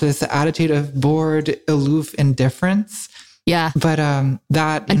adopt this attitude of bored, aloof indifference. Yeah. But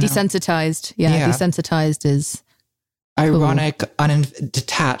that... And desensitized. Yeah, desensitized is... Ironic, cool.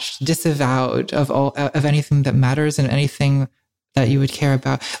 Detached, disavowed of anything that matters and anything that you would care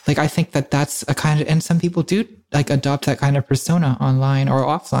about. Like, I think that's a kind of... And some people do like adopt that kind of persona online or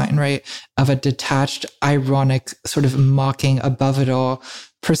offline, right? Of a detached, ironic, sort of mocking, above it all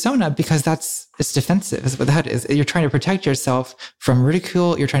persona, because it's defensive is what that is. You're trying to protect yourself from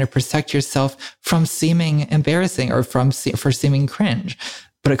ridicule. You're trying to protect yourself from seeming embarrassing or for seeming cringe.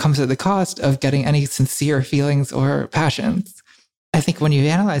 But it comes at the cost of getting any sincere feelings or passions. I think when you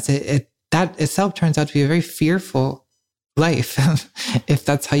analyze it, that itself turns out to be a very fearful life, if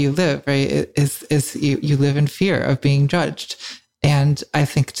that's how you live, right? Is you live in fear of being judged. And I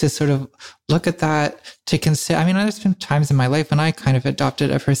think to sort of look at that, to consider, I mean, there's been times in my life when I kind of adopted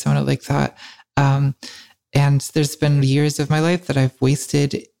a persona like that. And there's been years of my life that I've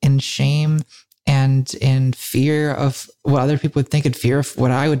wasted in shame and in fear of what other people would think, and fear of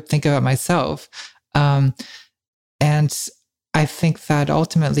what I would think about myself. And I think that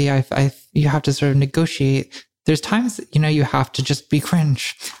ultimately you have to sort of negotiate. There's times, you have to just be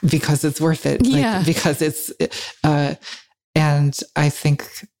cringe because it's worth it. Yeah. Because it's, and I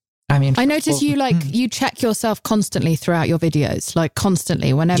think, I notice you check yourself constantly throughout your videos, like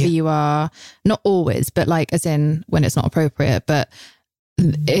constantly, whenever you are, not always, but like as in when it's not appropriate, but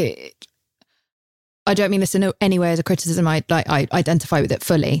I don't mean this in any way as a criticism. I identify with it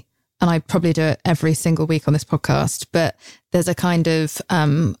fully, and I probably do it every single week on this podcast, but there's a kind of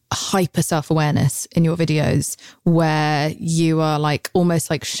hyper self-awareness in your videos where you are like almost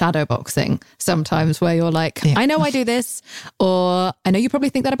like shadow boxing sometimes, where you're like, I know I do this, or I know you probably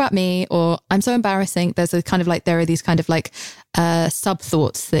think that about me, or I'm so embarrassing. There's a kind of like, there are these kind of like sub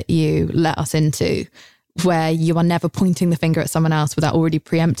thoughts that you let us into, where you are never pointing the finger at someone else without already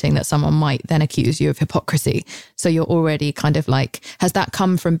preempting that someone might then accuse you of hypocrisy. So you're already kind of like, has that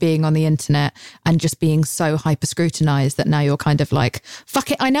come from being on the internet and just being so hyper scrutinized that now you're kind of like,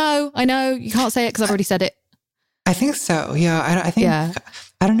 fuck it, I know, you can't say it because I've already said it? I think so. Yeah. I think,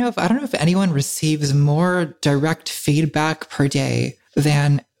 I don't know if anyone receives more direct feedback per day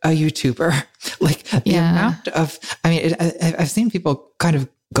than a YouTuber. Like the amount of, I've seen people kind of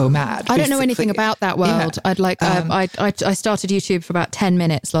go mad. I don't know anything about that world. Yeah. I'd like, I started YouTube for about 10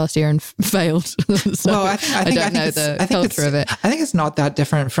 minutes last year and failed. So well, I don't know the culture of it. I think it's not that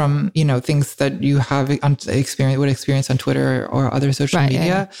different from, things that you have would experience on Twitter or other social media.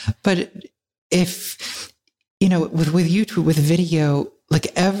 Yeah. But if, with YouTube, with video,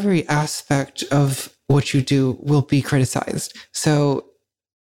 like every aspect of what you do will be criticized. So,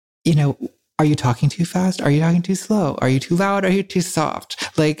 are you talking too fast? Are you talking too slow? Are you too loud? Are you too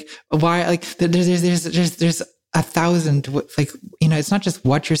soft? Like, why? Like, there's 1,000. Like, it's not just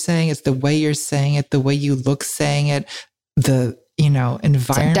what you're saying; it's the way you're saying it, the way you look saying it, the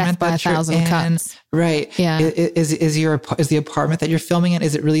environment death by that you're 1,000 in. Cuts. Right? Yeah. Is the apartment that you're filming in?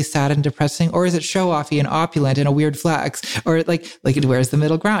 Is it really sad and depressing, or is it show offy and opulent and a weird flex, or like where's the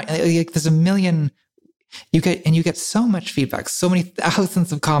middle ground? Like, there's a million. You get so much feedback, so many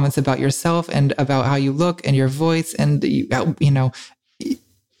thousands of comments about yourself and about how you look and your voice and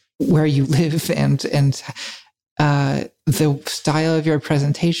where you live and the style of your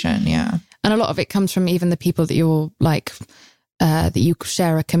presentation. Yeah. And a lot of it comes from even the people that you're like, that you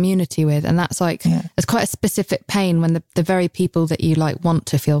share a community with. And that's like, it's quite a specific pain when the very people that you like want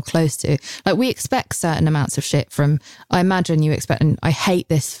to feel close to, like we expect certain amounts of shit from, I imagine you expect, and I hate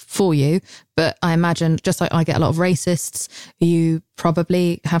this for you, but I imagine just like I get a lot of racists, you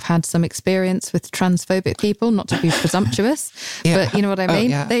probably have had some experience with transphobic people, not to be presumptuous, but you know what I mean?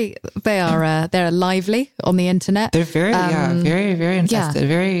 They're lively on the internet. They're very, very, very invested.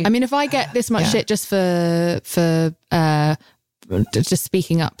 Very. I mean, if I get this much shit just for just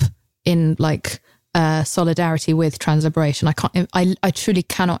speaking up in like solidarity with trans liberation, I truly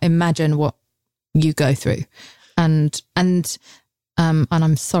cannot imagine what you go through, and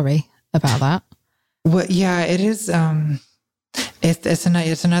I'm sorry about that. Well, yeah, it is.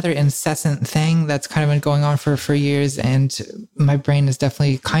 It's another incessant thing that's kind of been going on for years, and my brain is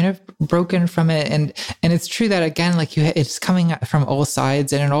definitely kind of broken from it. And it's true that again, like it's coming from all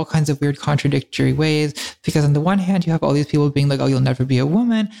sides and in all kinds of weird contradictory ways. Because on the one hand, you have all these people being like, "Oh, you'll never be a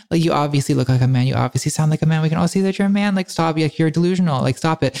woman. Like you obviously look like a man. You obviously sound like a man. We can all see that you're a man. Like stop. Like you're delusional. Like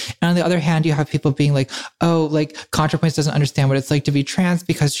stop it." And on the other hand, you have people being like, "Oh, like ContraPoints doesn't understand what it's like to be trans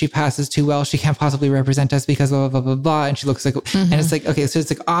because she passes too well. She can't possibly represent us because blah blah blah blah blah." And she looks like. And it's like, okay, so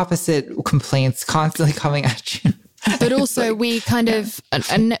it's like opposite complaints constantly coming at you. But also we kind of,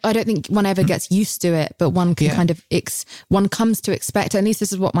 and I don't think one ever gets used to it, but one can kind of, one comes to expect, at least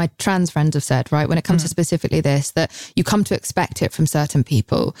this is what my trans friends have said, right? When it comes to specifically this, that you come to expect it from certain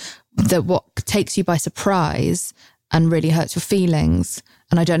people, that what takes you by surprise and really hurts your feelings,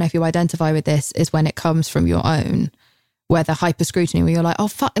 and I don't know if you identify with this, is when it comes from your own. Where the hyper scrutiny, where you're like, oh,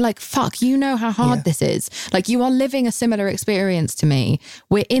 fuck, you know how hard this is. Like, you are living a similar experience to me.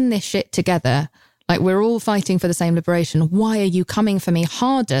 We're in this shit together. Like, we're all fighting for the same liberation. Why are you coming for me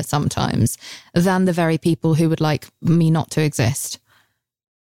harder sometimes than the very people who would like me not to exist?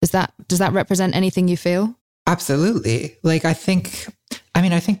 Does that represent anything you feel? Absolutely. Like, I think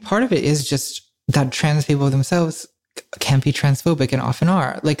part of it is just that trans people themselves can be transphobic and often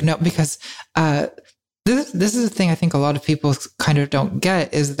are. Like, no, because, This is the thing I think a lot of people kind of don't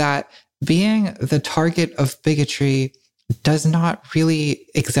get, is that being the target of bigotry does not really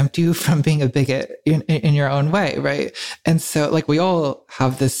exempt you from being a bigot in your own way, right? And so like we all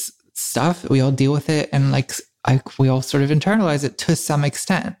have this stuff. We all deal with it, and like we all sort of internalize it to some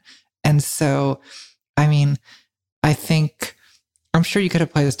extent. And so, I mean, I think, I'm sure you could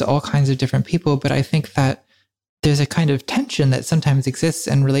apply this to all kinds of different people, but I think that there's a kind of tension that sometimes exists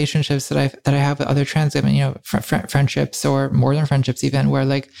in relationships that I have with other trans women, you know, friendships or more than friendships even, where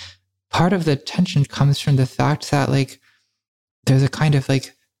like part of the tension comes from the fact that like there's a kind of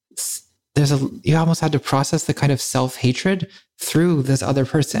like, you almost had to process the kind of self-hatred through this other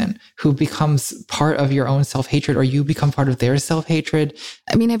person who becomes part of your own self-hatred, or you become part of their self-hatred.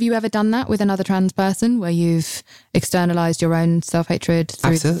 I mean, have you ever done that with another trans person where you've externalized your own self-hatred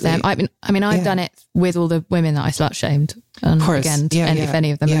through Absolutely. them? I've done it with all the women that I slut-shamed. And of course. Again, Yeah, and if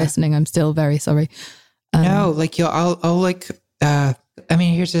any of them are listening, I'm still very sorry. No, like I'll like, I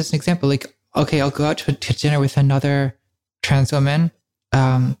mean, here's just an example. Like, okay, I'll go out to dinner with another trans woman.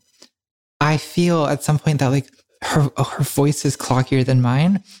 I feel at some point that like her voice is clockier than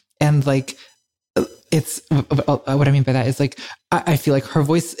mine. And like, it's, what I mean by that is like, I feel like her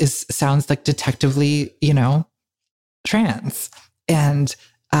voice sounds like detectively, you know, trans. And,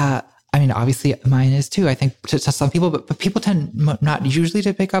 I mean, obviously mine is too, I think, to some people, but people tend not usually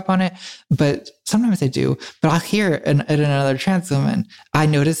to pick up on it, but sometimes they do. But I'll hear in another trans woman, I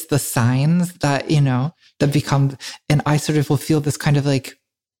notice the signs that, you know, that become, and I sort of will feel this kind of like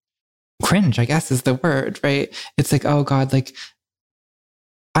cringe, I guess is the word, right? It's like, oh God, like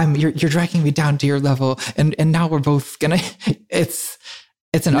you're dragging me down to your level, and now we're both gonna, it's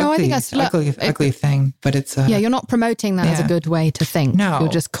an ugly thing, but it's you're not promoting that as a good way to think. No, you're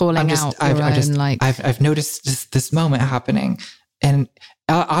just calling out your own, like I've noticed this moment happening, and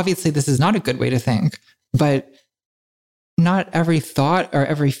obviously this is not a good way to think, but not every thought or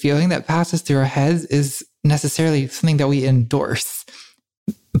every feeling that passes through our heads is necessarily something that we endorse.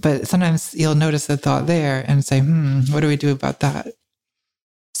 But sometimes you'll notice a thought there and say, what do we do about that?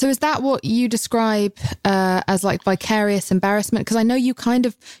 So is that what you describe as like vicarious embarrassment? Because I know you kind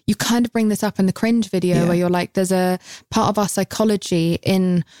of bring this up in the cringe video where you're like, there's a part of our psychology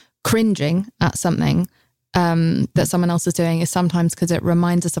in cringing at something that someone else is doing is sometimes because it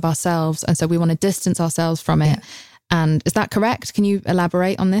reminds us of ourselves. And so we want to distance ourselves from it. And is that correct? Can you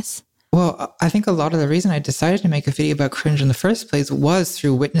elaborate on this? Well, I think a lot of the reason I decided to make a video about cringe in the first place was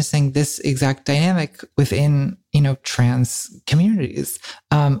through witnessing this exact dynamic within, you know, trans communities.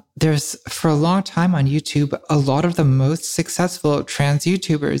 There's, for a long time on YouTube, a lot of the most successful trans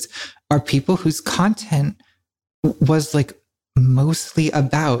YouTubers are people whose content was like mostly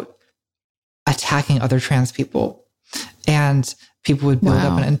about attacking other trans people. And people would build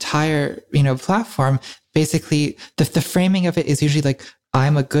up an entire, you know, platform. Basically, the framing of it is usually like,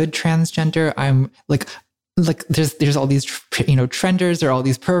 I'm a good transgender. I'm like there's all these, you know, trenders, there are all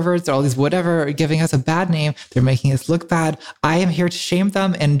these perverts, there are all these whatever giving us a bad name. They're making us look bad. I am here to shame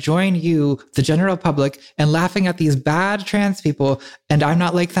them and join you, the general public, and laughing at these bad trans people. And I'm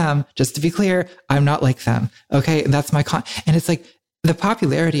not like them. Just to be clear, I'm not like them. Okay. And that's my and it's like the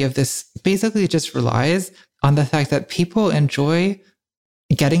popularity of this basically just relies on the fact that people enjoy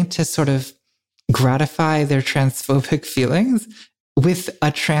getting to sort of gratify their transphobic feelings with a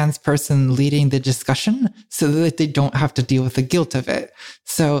trans person leading the discussion so that they don't have to deal with the guilt of it.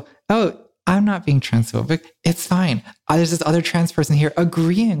 So, oh, I'm not being transphobic. It's fine. There's this other trans person here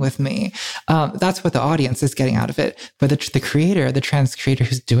agreeing with me. That's what the audience is getting out of it. But the creator, the trans creator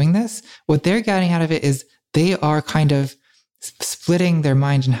who's doing this, what they're getting out of it is they are kind of splitting their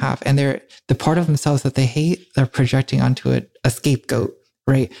mind in half, and they're the part of themselves that they hate, they're projecting onto a scapegoat.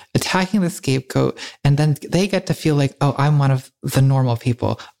 Right? Attacking the scapegoat. And then they get to feel like, oh, I'm one of the normal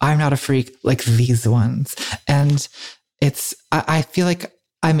people. I'm not a freak like these ones. And I feel like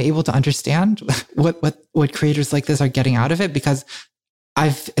I'm able to understand what creators like this are getting out of it, because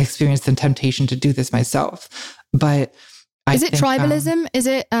I've experienced the temptation to do this myself. But is it tribalism? Is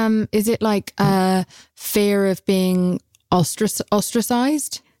it like fear of being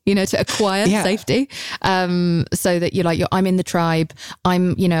ostracized? You know, to acquire safety, so that I'm in the tribe.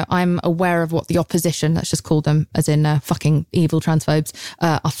 I'm aware of what the opposition, let's just call them, as in fucking evil transphobes,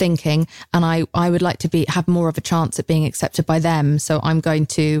 are thinking, and I would like to have more of a chance at being accepted by them. So I'm going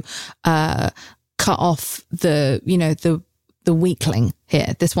to cut off the weakling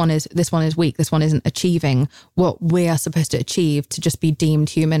here. This one is weak. This one isn't achieving what we are supposed to achieve to just be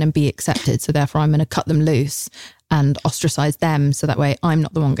deemed human and be accepted. So therefore, I'm going to cut them loose and ostracize them, so that way I'm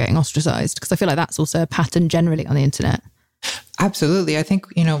not the one getting ostracized. Because I feel like that's also a pattern generally on the internet. Absolutely. I think,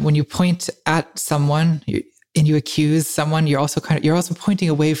 you know, when you point at someone and you accuse someone, you're also pointing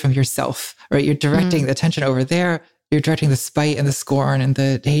away from yourself, right? You're directing the attention over there. You're directing the spite and the scorn and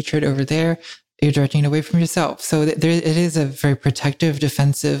the hatred over there. you're directing it away from yourself. So it is a very protective,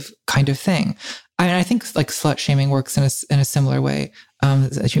 defensive kind of thing. I think like slut shaming works in a similar way,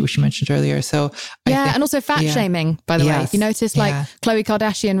 which you mentioned earlier. So and also fat shaming, by the way. You notice like Khloe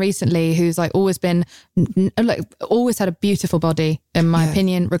Kardashian recently, who's like always been, like always had a beautiful body, in my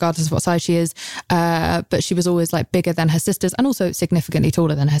opinion, regardless of what size she is. But she was always like bigger than her sisters and also significantly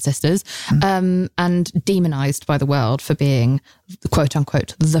taller than her sisters, and demonized by the world for being, quote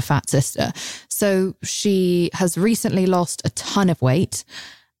unquote, the fat sister. So she has recently lost a ton of weight,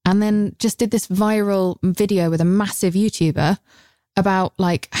 and then just did this viral video with a massive YouTuber about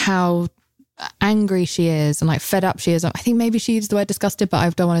like how angry she is and like fed up she is. I think maybe she used the word disgusted, but I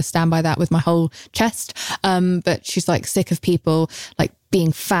don't want to stand by that with my whole chest. But she's like sick of people like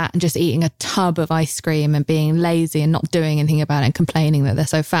being fat and just eating a tub of ice cream and being lazy and not doing anything about it and complaining that they're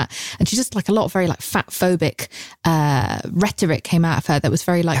so fat. And she just like a lot of very like fat phobic rhetoric came out of her that was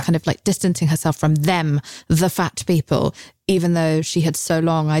very like kind of like distancing herself from them, the fat people, even though she had so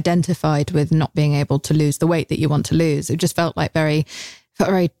long identified with not being able to lose the weight that you want to lose. It just felt like very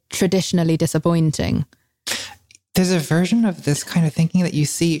traditionally disappointing. There's a version of this kind of thinking that you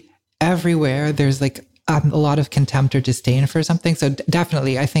see everywhere. There's like a lot of contempt or disdain for something. So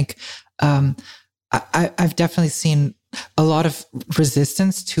definitely, I think I've definitely seen a lot of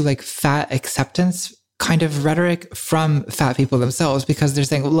resistance to like fat acceptance kind of rhetoric from fat people themselves, because they're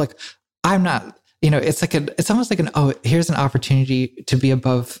saying, well, look, I'm not, it's almost like here's an opportunity to be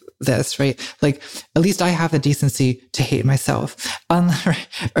above this, right? Like, at least I have the decency to hate myself,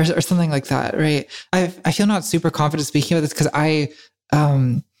 or something like that, right? I feel not super confident speaking about this because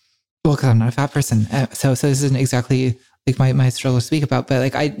because I'm not a fat person. So this isn't exactly like my struggle to speak about, but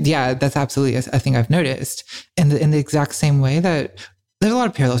like that's absolutely a thing I've noticed in the exact same way that there's a lot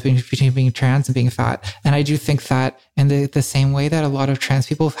of parallels between being trans and being fat. And I do think that in the same way that a lot of trans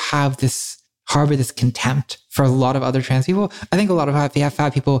people harbor this contempt for a lot of other trans people, I think a lot of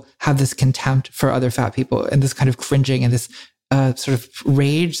fat people have this contempt for other fat people and this kind of cringing and this sort of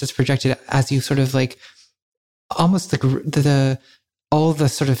rage that's projected as you sort of like almost like all the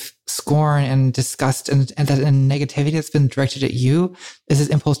sort of scorn and disgust and negativity that's been directed at you is this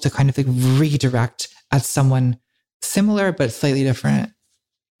impulse to kind of like redirect at someone similar but slightly different.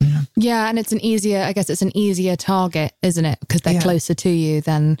 Yeah, and it's an easier target, isn't it? Because they're closer to you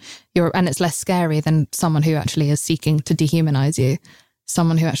than and it's less scary than someone who actually is seeking to dehumanize you.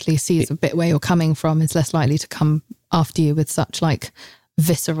 Someone who actually sees a bit where you're coming from is less likely to come after you with such like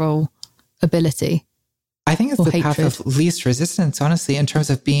visceral ability. I think it's the path of least resistance, honestly, in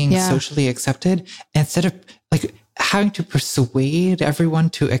terms of being socially accepted. Instead of like having to persuade everyone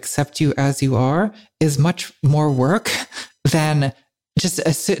to accept you as you are is much more work than just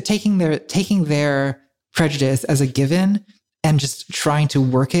taking their prejudice as a given and just trying to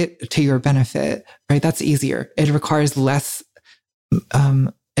work it to your benefit, right? That's easier. It requires less.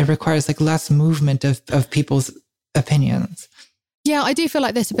 It requires like less movement of people's opinions. Yeah, I do feel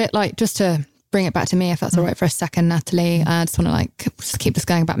like this a bit, like, just to bring it back to me, if that's all right for a second, Natalie. I just want to like just keep this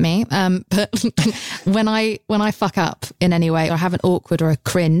going about me. But when I fuck up in any way, or have an awkward or a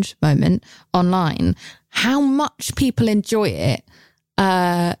cringe moment online, how much people enjoy it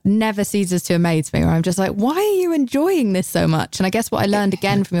never ceases to amaze me. Where I'm just like, why are you enjoying this so much? And I guess what I learned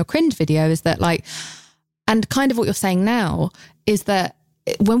again from your cringe video is that like, and kind of what you're saying now is that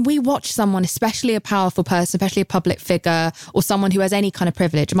when we watch someone, especially a powerful person, especially a public figure or someone who has any kind of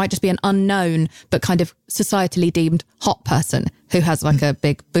privilege, it might just be an unknown but kind of societally deemed hot person who has like a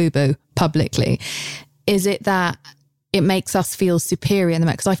big boo-boo publicly, is it that it makes us feel superior in the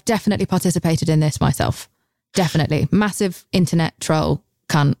moment? Because I've definitely participated in this myself. Definitely. Massive internet troll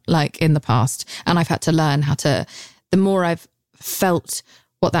cunt like in the past. And I've had to learn how to, the more I've felt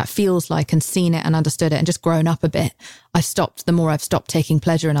what that feels like and seen it and understood it and just grown up a bit, the more I've stopped taking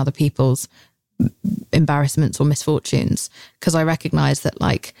pleasure in other people's embarrassments or misfortunes. Because I recognize that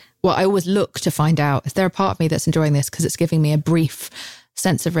like, well, I always look to find out, is there a part of me that's enjoying this because it's giving me a brief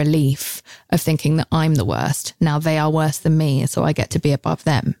sense of relief of thinking that I'm the worst. Now they are worse than me, so I get to be above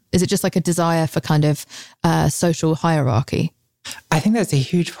them. Is it just like a desire for kind of social hierarchy? I think that's a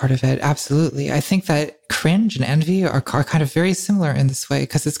huge part of it. Absolutely. I think that cringe and envy are kind of very similar in this way,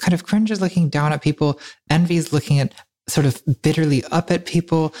 because it's kind of cringe is looking down at people. Envy is looking at sort of bitterly up at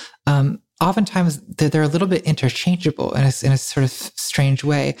people. Oftentimes they're a little bit interchangeable in a sort of strange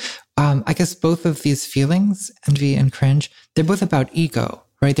way. I guess both of these feelings, envy and cringe, they're both about ego,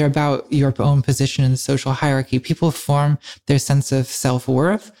 right? They're about your own position in the social hierarchy. People form their sense of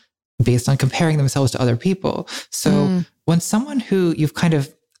self-worth based on comparing themselves to other people. So when someone who you've kind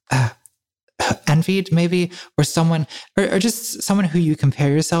of envied maybe, or just someone who you compare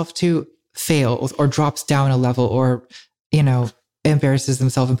yourself to fails or drops down a level or, embarrasses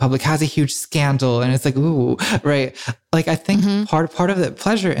themselves in public, has a huge scandal, and it's like, ooh, right? Like, I think part of the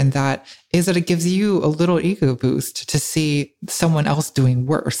pleasure in that is that it gives you a little ego boost to see someone else doing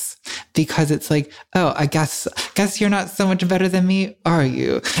worse, because it's like, oh, I guess you're not so much better than me, are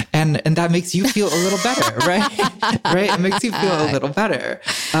you? And that makes you feel a little better, right? Right? It makes you feel a little better.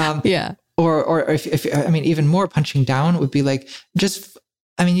 Yeah. Or if even more punching down would be like,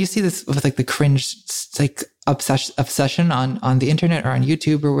 you see this with like the cringe, like obsession on the internet or on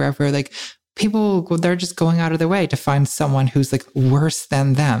YouTube or wherever, like people, they're just going out of their way to find someone who's like worse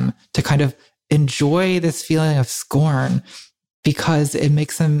than them to kind of enjoy this feeling of scorn because it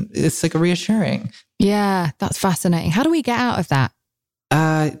makes them, it's like reassuring. Yeah, that's fascinating. How do we get out of that?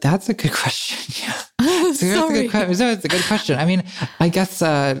 That's a good question. Yeah. It's a good question. I mean, I guess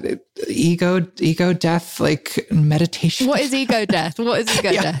ego death, like meditation. What is ego death? What is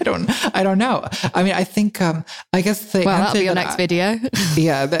ego death? I don't know. I mean, I think I guess that'll be your next video.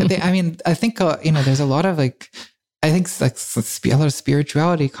 Yeah, I think there's a lot of like, I think like a lot of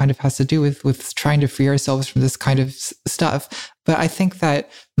spirituality kind of has to do with trying to free ourselves from this kind of stuff. But I think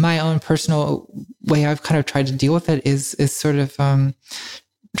that my own personal way I've kind of tried to deal with it is sort of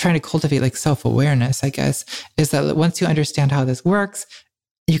trying to cultivate like self-awareness, I guess, is that once you understand how this works,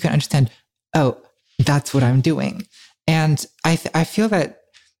 you can understand, oh, that's what I'm doing. And I feel that,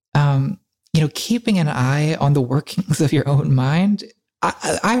 keeping an eye on the workings of your own mind,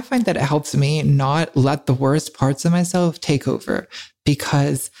 I find that it helps me not let the worst parts of myself take over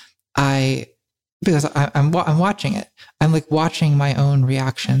because I'm watching it. I'm like watching my own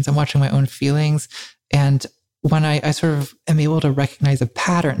reactions. I'm watching my own feelings. And when I sort of am able to recognize a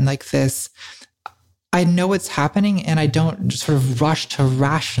pattern like this, I know what's happening and I don't sort of rush to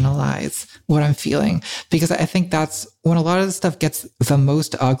rationalize what I'm feeling, because I think that's when a lot of the stuff gets the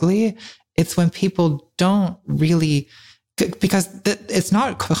most ugly. It's when people don't really, because it's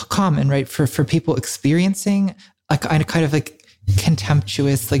not common, right, for people experiencing a kind of like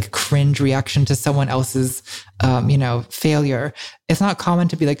contemptuous, like cringe reaction to someone else's, failure. It's not common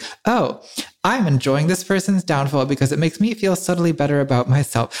to be like, oh, I'm enjoying this person's downfall because it makes me feel subtly better about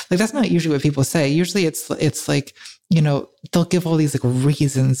myself. Like, that's not usually what people say. Usually it's like, they'll give all these like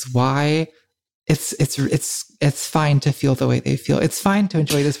reasons why it's fine to feel the way they feel. It's fine to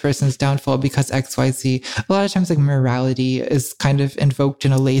enjoy this person's downfall because XYZ. A lot of times, like, morality is kind of invoked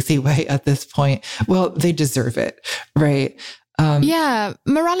in a lazy way at this point. Well, they deserve it, right? Yeah,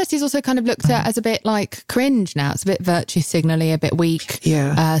 morality is also kind of looked at as a bit like cringe now. It's a bit virtue signally, a bit weak.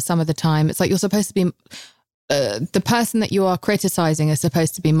 Yeah. Some of the time, it's like you're supposed to be the person that you are criticizing is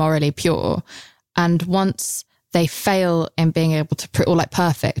supposed to be morally pure, and once they fail in being able to, or like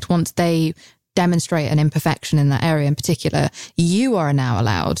perfect, once they demonstrate an imperfection in that area in particular, you are now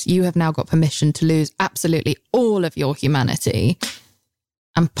allowed. You have now got permission to lose absolutely all of your humanity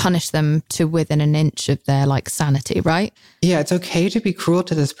and punish them to within an inch of their like sanity, right? Yeah, it's okay to be cruel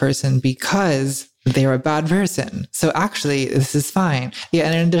to this person because they're a bad person. So actually, this is fine.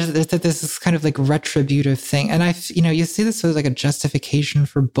 Yeah, and there's this kind of like retributive thing. And you see this as like a justification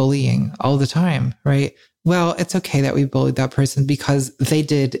for bullying all the time, right? Well, it's okay that we bullied that person because they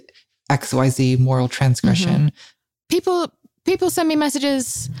did XYZ moral transgression. People send me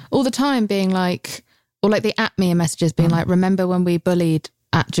messages all the time being like, or like they at me in messages being like, remember when we bullied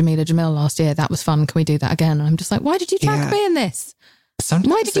at Jameela Jamil last year? That was fun. Can we do that again? And I'm just like, why did you tag me in this? Sometimes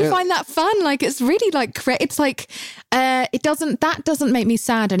why did you find that fun? Like, it's really like, it's like, that doesn't make me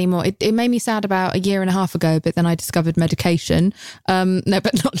sad anymore. It made me sad about a year and a half ago, but then I discovered medication. No,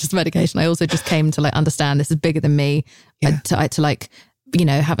 but not just medication. I also just came to like understand this is bigger than me. Yeah. To like,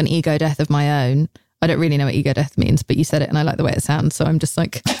 have an ego death of my own. I don't really know what ego death means, but you said it and I like the way it sounds. So I'm just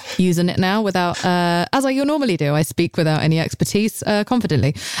like using it now without, as I normally do. I speak without any expertise,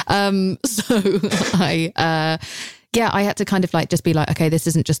 confidently. So I had to kind of like just be like, okay, this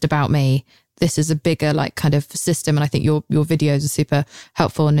isn't just about me. This is a bigger like kind of system. And I think your videos are super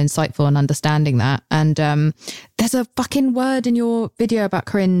helpful and insightful in understanding that. And there's a fucking word in your video about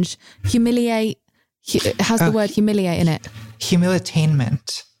cringe, humiliate. It has the word humiliate in it.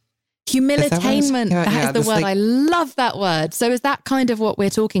 Humilitainment. Humilitainment. That is the word. Like, I love that word. So is that kind of what we're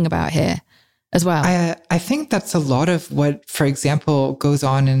talking about here as well? I think that's a lot of what, for example, goes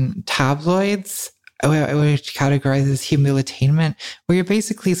on in tabloids, which categorizes humilitainment, where you're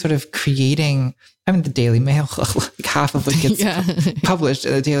basically sort of creating, the Daily Mail, like half of what gets published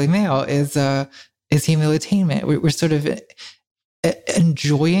in the Daily Mail is humilitainment. We're sort of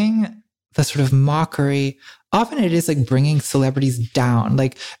enjoying the sort of mockery. Often it is like bringing celebrities down.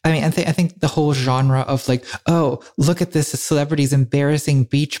 Like, I mean, I think the whole genre of like, oh, look at this celebrity's embarrassing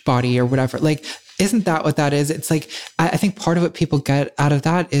beach body or whatever. Like, isn't that what that is? It's like, I think part of what people get out of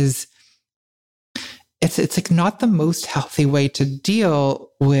that is it's like not the most healthy way to deal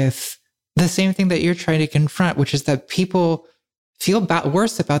with the same thing that you're trying to confront, which is that people feel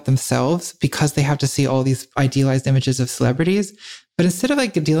worse about themselves because they have to see all these idealized images of celebrities. But instead of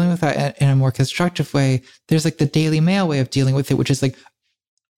like dealing with that in a more constructive way, there's like the Daily Mail way of dealing with it, which is like,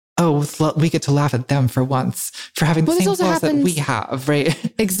 oh, we get to laugh at them for once for having the same flaws that we have,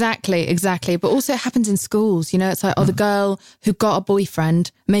 right? Exactly. But also it happens in schools. You know, it's like, the girl who got a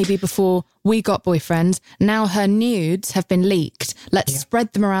boyfriend, maybe before we got boyfriends, now her nudes have been leaked. Let's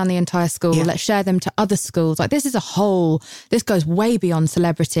spread them around the entire school. Yeah. Let's share them to other schools. Like this goes way beyond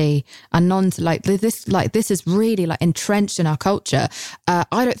celebrity and this is really like entrenched in our culture. I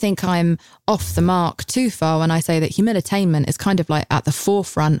don't think I'm off the mark too far when I say that humilitainment is kind of like at the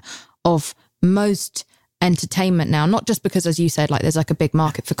forefront of most entertainment now, not just because, as you said, like there's like a big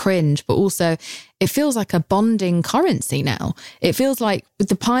market for cringe, but also it feels like a bonding currency now. It feels like with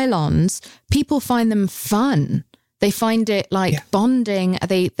the pylons, people find them fun. They find it like bonding.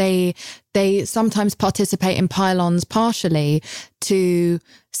 They sometimes participate in pylons partially to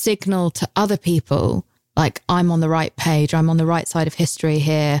signal to other people, like I'm on the right page, I'm on the right side of history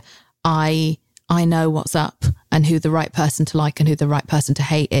here. I know what's up and who the right person to like and who the right person to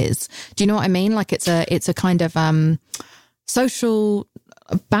hate is. Do you know what I mean? Like it's a kind of social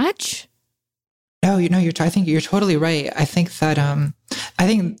badge. No, I think you're totally right. I think that I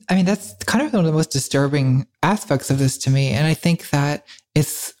mean that's kind of one of the most disturbing aspects of this to me, and I think that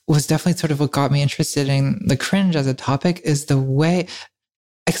was definitely sort of what got me interested in the cringe as a topic is the way.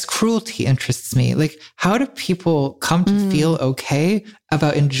 Cruelty interests me. Like, how do people come to feel okay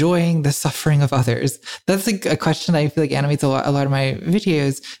about enjoying the suffering of others? That's like a question that I feel like animates a lot of my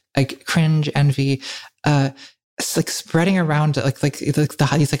videos, like cringe, envy. It's like spreading around, like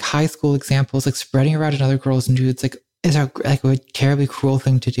these like high school examples, like spreading around another girl's nudes. Like, is a terribly cruel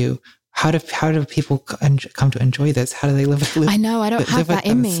thing to do. How do people come to enjoy this? How do they live? I know I don't have that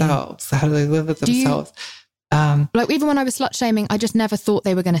in themselves. How do they live with themselves? Like even when I was slut shaming, I just never thought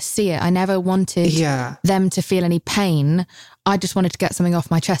they were going to see it. I never wanted them to feel any pain. I just wanted to get something off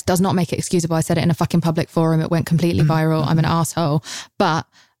my chest. Does not make it excusable. I said it in a fucking public forum. It went completely viral. I'm an asshole. But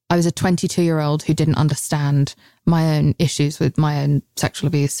I was a 22-year-old who didn't understand my own issues with my own sexual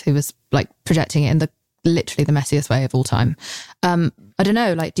abuse, who was like projecting it in literally the messiest way of all time. I don't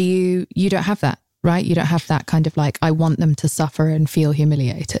know, like you don't have that, right? You don't have that kind of like, I want them to suffer and feel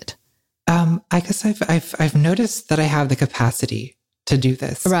humiliated. I guess I've noticed that I have the capacity to do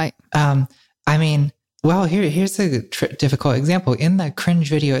this. Right. I mean, well, here's a difficult example. In the cringe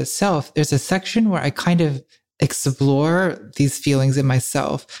video itself, there's a section where I kind of explore these feelings in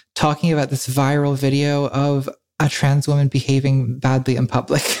myself, talking about this viral video of a trans woman behaving badly in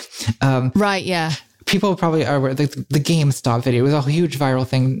public. Right. Yeah. People probably are aware. The GameStop video was a huge viral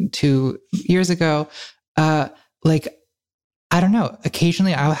thing 2 years ago. Like, I don't know.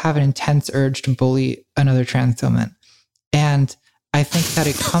 Occasionally I'll have an intense urge to bully another trans woman. And I think that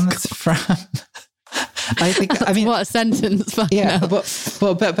it comes from, I mean, what a sentence. Yeah.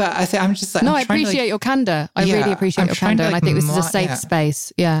 But I say, I'm just like, no, I appreciate your candor. I really appreciate your candor. And I think this is a safe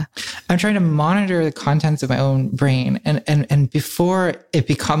space. Yeah. I'm trying to monitor the contents of my own brain. And before it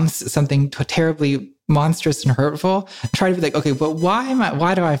becomes something terribly monstrous and hurtful, try to be like, okay, but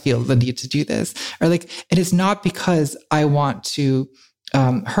why do I feel the need to do this? Or like, it is not because I want to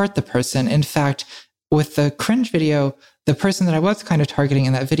hurt the person. In fact, with the cringe video, the person that I was kind of targeting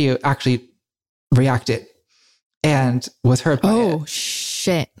in that video actually reacted and was hurt by it. Oh,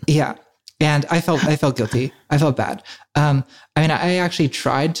 shit. Yeah. And I felt guilty. I felt bad. I mean, I actually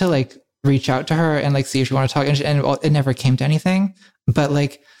tried to like reach out to her and like see if she wanted to talk, and it never came to anything. But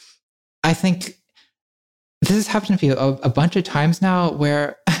like, I think this has happened to me a bunch of times now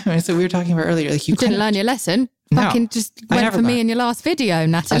where, so we were talking about earlier, like you didn't learn your lesson. No, fucking just went for me in your last video,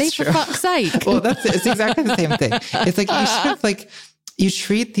 Natalie, for fuck's sake. Well, it's exactly the same thing. It's like, you sort of like, you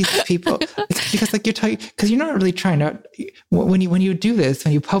treat these people because like you're talking, because you're not really trying to, when you do this,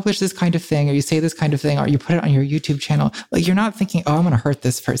 when you publish this kind of thing, or you say this kind of thing, or you put it on your YouTube channel, like you're not thinking, oh, I'm going to hurt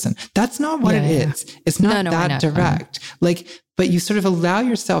this person. That's not what it is. It's not that direct. Like, but you sort of allow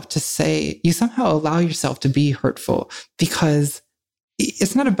yourself to say, you somehow allow yourself to be hurtful because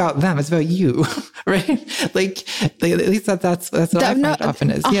it's not about them. It's about you, right? Like at least that's what I find often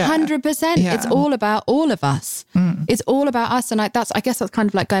is. 100%. Yeah. It's all about all of us. It's all about us. And I guess that's kind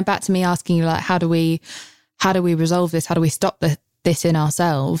of like going back to me asking you, like, how do we resolve this? How do we stop this in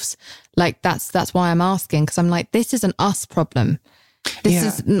ourselves. Like that's why I'm asking, because I'm like, this is an us problem. This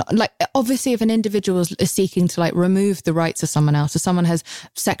is not, like, obviously if an individual is seeking to like remove the rights of someone else, or someone has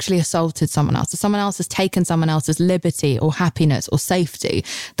sexually assaulted someone else, or someone else has taken someone else's liberty or happiness or safety,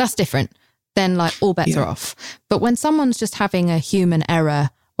 that's different. Then like all bets are off. But when someone's just having a human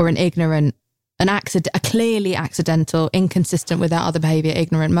error or an ignorant, a clearly accidental, inconsistent with our other behavior,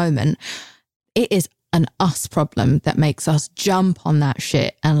 ignorant moment, it is an us problem that makes us jump on that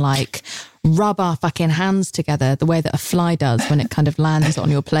shit and like rub our fucking hands together the way that a fly does when it kind of lands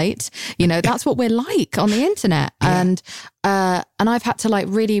on your plate. You know, that's what we're like on the internet. And I've had to like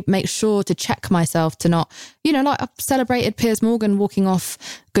really make sure to check myself to not, you know, like I've celebrated Piers Morgan walking off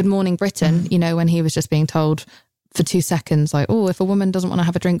Good Morning Britain, you know, when he was just being told for 2 seconds, like, oh, if a woman doesn't want to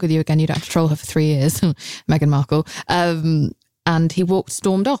have a drink with you again, you don't have to troll her for 3 years, Meghan Markle. And he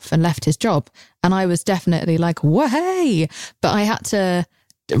stormed off and left his job. And I was definitely like, whoa, hey. But I had to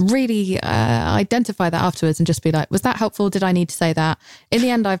really identify that afterwards and just be like, was that helpful? Did I need to say that? In the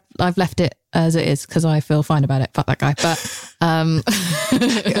end, I've left it as it is because I feel fine about it. Fuck that guy.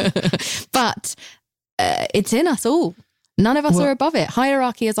 But it's in us all. None of us are above it.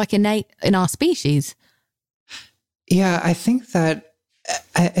 Hierarchy is like innate in our species. Yeah, I think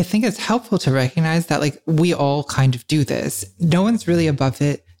it's helpful to recognize that like we all kind of do this. No one's really above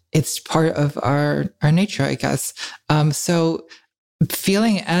it. It's part of our nature, I guess. So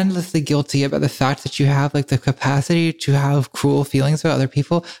feeling endlessly guilty about the fact that you have like the capacity to have cruel feelings about other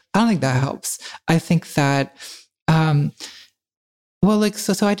people, I don't think that helps. I think that, so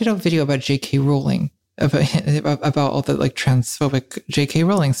I did a video about J.K. Rowling, about all the like transphobic J.K.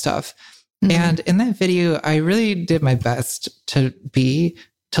 Rowling stuff. Mm-hmm. And in that video, I really did my best to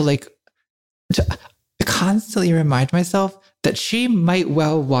constantly remind myself that she might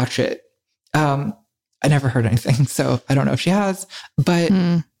well watch it. I never heard anything, so I don't know if she has, but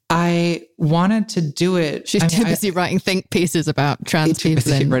I wanted to do it. She's too busy writing think pieces about trans people.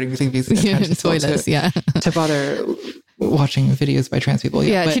 Writing think pieces in toilets, to bother watching videos by trans people.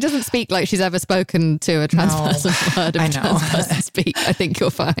 Yeah, but she doesn't speak like she's ever spoken to a trans person, heard of a trans person speak. I think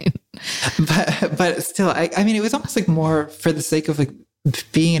you're fine. But still, I mean, it was almost like more for the sake of like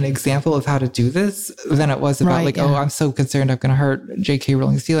being an example of how to do this than it was about oh, I'm so concerned I'm going to hurt J.K.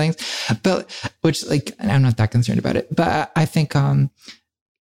 Rowling's feelings. But which like, I'm not that concerned about it. But I think, I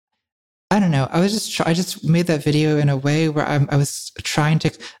don't know. I just made that video in a way where I was trying to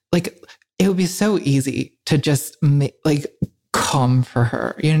like, it would be so easy to just come for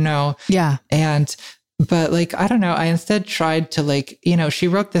her, you know? Yeah. But like, I don't know. I instead tried to like, you know, she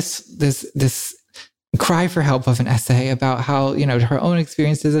wrote this cry for help of an essay about how, you know, her own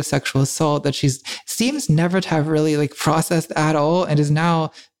experiences of sexual assault that seems never to have really like processed at all, and is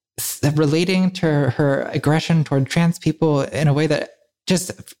now relating to her aggression toward trans people in a way that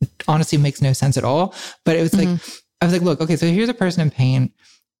just honestly makes no sense at all. But it was like, I was like, look, okay, so here's a person in pain.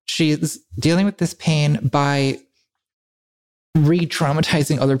 She's dealing with this pain by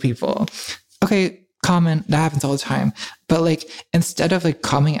re-traumatizing other people. Okay, common, that happens all the time. But like, instead of like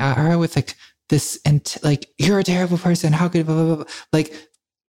coming at her with like this, like, you're a terrible person, how could, blah, blah, blah. Like,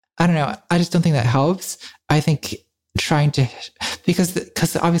 I don't know. I just don't think that helps. I think trying to,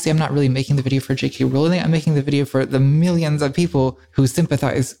 because obviously I'm not really making the video for J.K. Rowling. I'm making the video for the millions of people who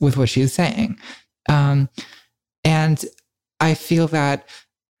sympathize with what she is saying. And I feel that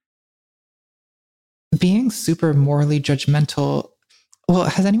being super morally judgmental, well,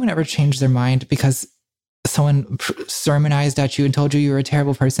 has anyone ever changed their mind because someone sermonized at you and told you were a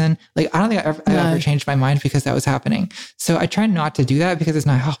terrible person? Like, I don't think I ever changed my mind because that was happening. So I try not to do that because it's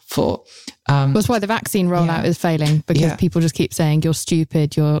not helpful. That's why the vaccine rollout is failing, because people just keep saying you're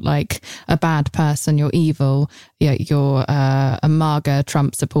stupid, you're like a bad person, you're evil, you're a MAGA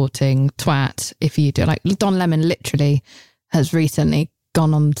Trump supporting twat. If you do, like, Don Lemon literally has recently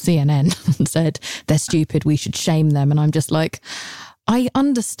gone on CNN and said they're stupid, we should shame them. And I'm just like, I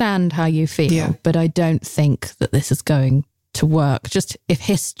understand how you feel, but I don't think that this is going to work. Just if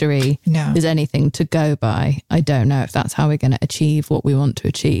history is anything to go by, I don't know if that's how we're going to achieve what we want to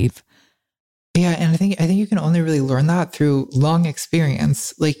achieve. Yeah, and I think you can only really learn that through long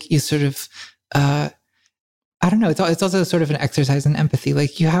experience. Like, you sort of, I don't know. It's also sort of an exercise in empathy.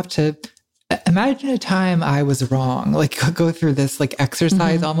 Like, you have to imagine a time I was wrong. Like, go through this like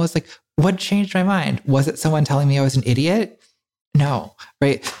exercise, almost like, what changed my mind? Was it someone telling me I was an idiot? No,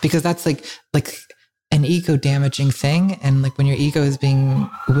 right? Because that's like an ego damaging thing. And like, when your ego is being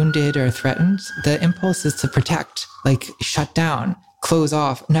wounded or threatened, the impulse is to protect, like shut down, close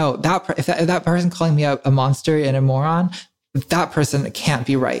off. No, if that person calling me a monster and a moron, that person can't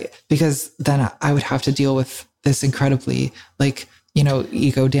be right, because then I would have to deal with this incredibly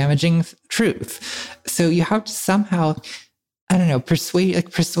ego damaging truth. So you have to somehow, I don't know,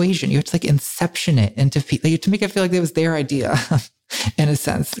 persuasion. You have to inception it into people. You have to make it feel like it was their idea in a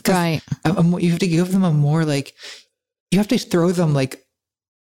sense. Right. You have to give them a more you have to throw them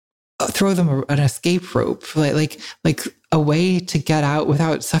an escape rope, like a way to get out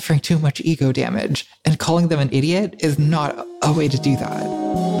without suffering too much ego damage. And calling them an idiot is not a way to do that.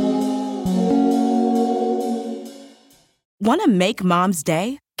 Want to make Mom's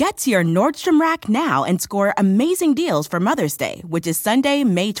Day? Get to your Nordstrom Rack now and score amazing deals for Mother's Day, which is Sunday,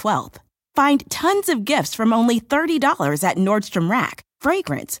 May 12th. Find tons of gifts from only $30 at Nordstrom Rack.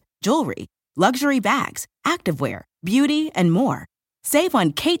 Fragrance, jewelry, luxury bags, activewear, beauty, and more. Save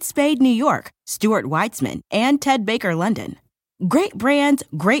on Kate Spade New York, Stuart Weitzman, and Ted Baker London. Great brands,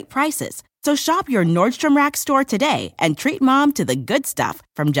 great prices. So shop your Nordstrom Rack store today and treat Mom to the good stuff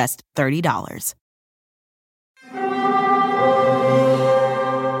from just $30.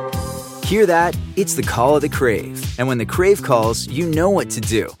 Hear that? It's the call of the Crave. And when the Crave calls, you know what to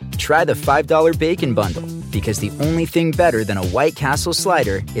do. Try the $5 Bacon Bundle, because the only thing better than a White Castle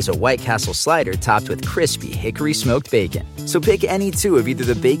slider is a White Castle slider topped with crispy hickory smoked bacon. So pick any two of either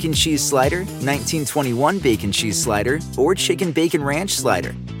the Bacon Cheese Slider, 1921 Bacon Cheese Slider, or Chicken Bacon Ranch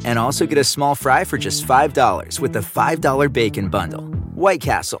Slider. And also get a small fry for just $5 with the $5 Bacon Bundle. White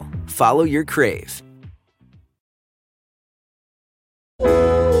Castle. Follow your Crave.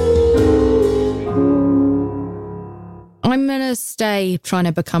 I'm going to stay trying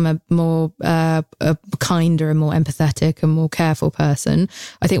to become a more a kinder and more empathetic and more careful person.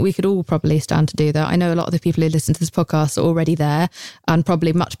 I think we could all probably stand to do that. I know a lot of the people who listen to this podcast are already there and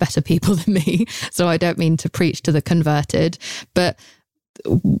probably much better people than me. So I don't mean to preach to the converted, but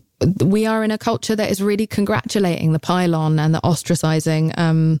we are in a culture that is really congratulating the pylon and the ostracizing,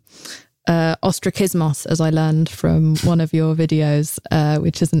 ostrakismos, as I learned from one of your videos,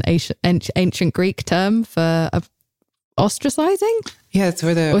 which is an ancient Greek term for ostracizing? Yeah, it's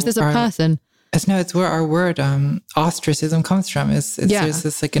where was this a person? It's where our word ostracism comes from. There's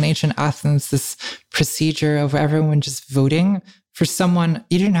this in ancient Athens, this procedure of everyone just voting for someone.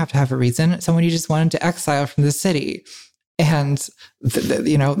 You didn't have to have a reason. Someone you just wanted to exile from the city. And,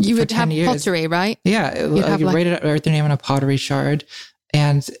 you would have pottery, right? Yeah. You write their name on a pottery shard.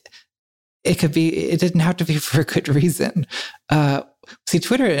 And it didn't have to be for a good reason. See,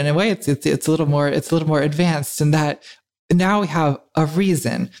 Twitter, in a way, it's a little more advanced in that now we have a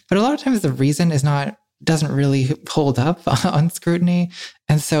reason, but a lot of times the reason doesn't really hold up on scrutiny.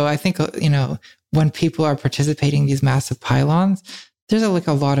 And so I think, when people are participating in these massive pylons, there's a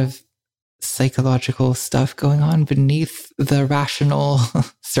lot of psychological stuff going on beneath the rational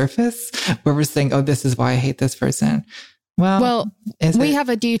surface where we're saying, oh, this is why I hate this person. Well, we have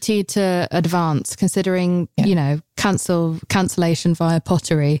a duty to advance, considering, cancellation via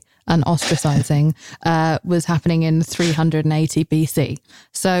pottery and ostracizing was happening in 380 BC.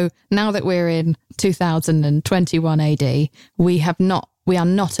 So now that we're in 2021 AD, we are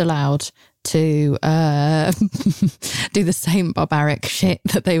not allowed to do the same barbaric shit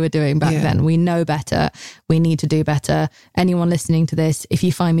that they were doing back then. We know better. We need to do better. Anyone listening to this, if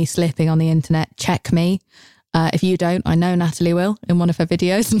you find me slipping on the internet, check me. If you don't, I know Natalie will in one of her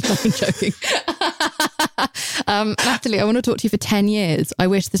videos. No, I'm joking. Natalie, I want to talk to you for 10 years. I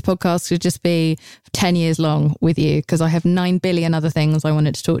wish this podcast could just be 10 years long with you, because I have 9 billion other things I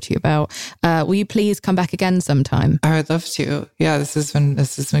wanted to talk to you about. Will you please come back again sometime? I would love to. Yeah, this has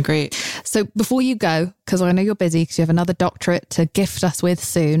been great. So before you go, because I know you're busy because you have another doctorate to gift us with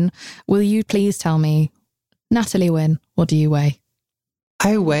soon, will you please tell me, Natalie Wynn, what do you weigh?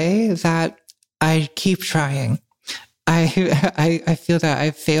 I weigh that I keep trying. I feel that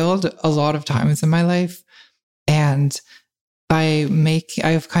I've failed a lot of times in my life, and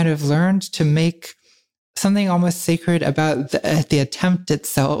I've kind of learned to make something almost sacred about the attempt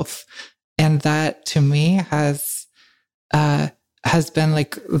itself, and that to me has been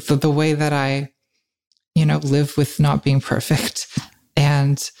the way that I live with not being perfect.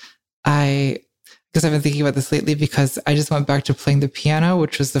 And because I've been thinking about this lately, because I just went back to playing the piano,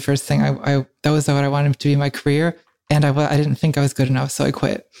 which was the first thing that was what I wanted to be my career. And I didn't think I was good enough. So I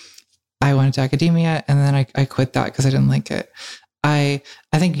quit. I went to academia, and then I quit that because I didn't like it. I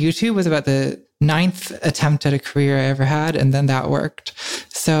think YouTube was about the 9th attempt at a career I ever had. And then that worked.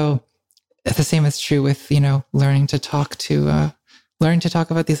 So the same is true with, learning to talk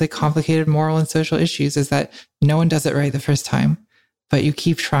about these complicated moral and social issues, is that no one does it right the first time, but you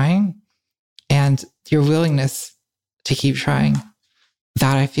keep trying. And your willingness to keep trying,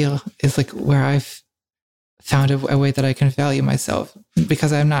 that I feel is where I've found a way that I can value myself,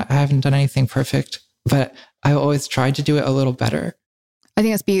 because I haven't done anything perfect but I always tried to do it a little better. I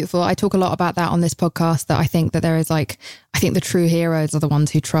think it's beautiful. I talk a lot about that on this podcast, that I think that there is I think the true heroes are the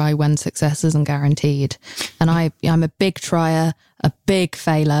ones who try when success isn't guaranteed. And I'm a big trier, a big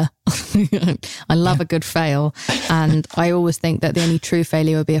failer. I love a good fail. And I always think that the only true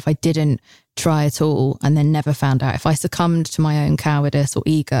failure would be if I didn't try at all and then never found out. If I succumbed to my own cowardice or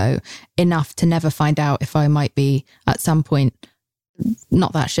ego enough to never find out if I might be at some point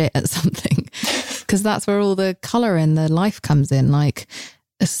not that shit at something. Because that's where all the colour in the life comes in. Like,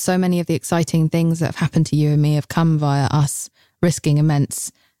 so many of the exciting things that have happened to you and me have come via us risking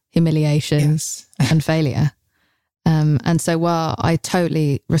immense humiliation and failure. And so while I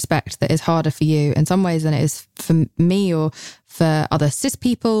totally respect that it's harder for you in some ways than it is for me or for other cis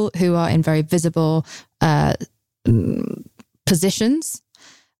people who are in very visible positions,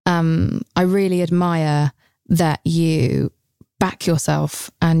 I really admire that you back yourself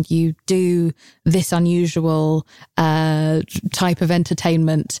and you do this unusual type of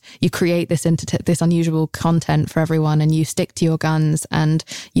entertainment. You create this unusual content for everyone, and you stick to your guns, and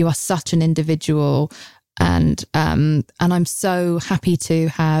you are such an individual. And I'm so happy to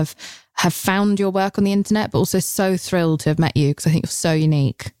have found your work on the internet, but also so thrilled to have met you, because I think you're so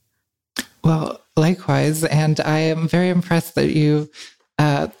unique. Well, likewise, and I am very impressed that you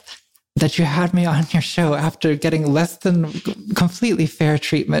had me on your show after getting less than completely fair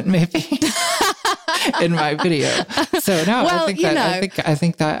treatment, maybe in my video. So no, well, I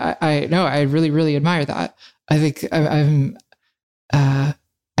think that I really, really admire that. I think I'm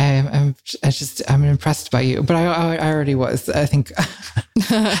impressed by you, but I already was. I think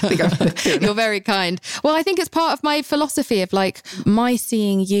I'm You're very kind. Well, I think it's part of my philosophy of like my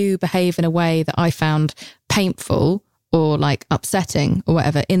seeing you behave in a way that I found painful or like upsetting or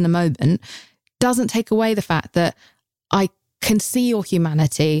whatever in the moment doesn't take away the fact that I can see your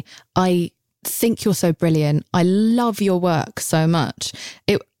humanity. I think you're so brilliant. I love your work so much.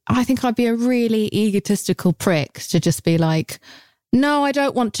 I think I'd be a really egotistical prick to just be like, no, I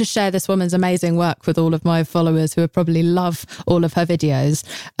don't want to share this woman's amazing work with all of my followers who would probably love all of her videos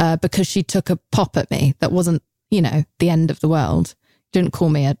because she took a pop at me. That wasn't, the end of the world. You didn't call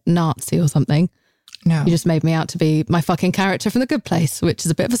me a Nazi or something. No. You just made me out to be my fucking character from The Good Place, which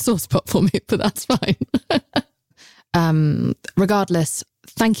is a bit of a sore spot for me, but that's fine. Regardless,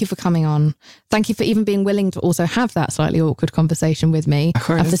 thank you for coming on. Thank you for even being willing to also have that slightly awkward conversation with me,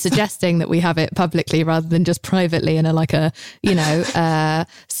 and for suggesting that we have it publicly rather than just privately in a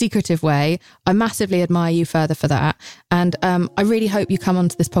secretive way. I massively admire you further for that. And I really hope you come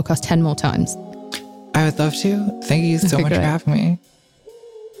onto this podcast 10 more times. I would love to. Thank you so much for having me.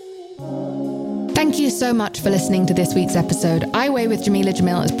 Thank you so much for listening to this week's episode. I Weigh with Jameela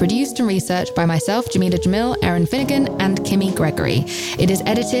Jamil is produced and researched by myself, Jameela Jamil, Erin Finnegan, and Kimmy Gregory. It is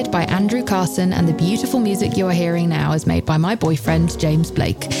edited by Andrew Carson, and the beautiful music you are hearing now is made by my boyfriend, James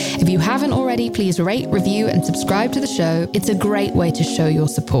Blake. If you haven't already, please rate, review, and subscribe to the show. It's a great way to show your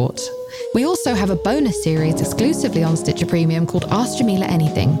support. We also have a bonus series exclusively on Stitcher Premium called Ask Jameela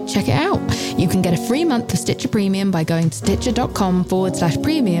Anything. Check it out. You can get a free month of Stitcher Premium by going to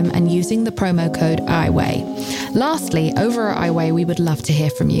stitcher.com/premium and using the promo code IWeigh. Lastly, over at IWeigh, we would love to hear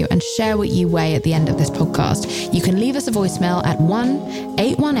from you and share what you weigh at the end of this podcast. You can leave us a voicemail at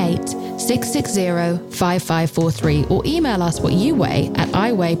 1-818-660-5543 or email us what you weigh at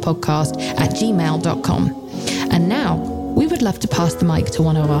iweighpodcast@gmail.com. And now, we would love to pass the mic to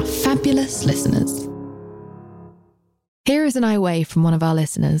one of our fabulous listeners. Here is an I Weigh from one of our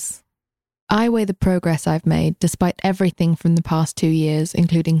listeners. I weigh the progress I've made despite everything from the past 2 years,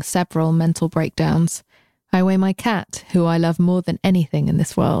 including several mental breakdowns. I weigh my cat, who I love more than anything in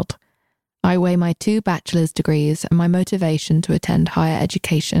this world. I weigh my 2 bachelor's degrees and my motivation to attend higher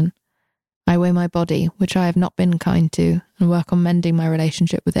education. I weigh my body, which I have not been kind to, and work on mending my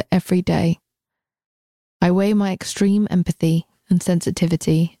relationship with it every day. I weigh my extreme empathy and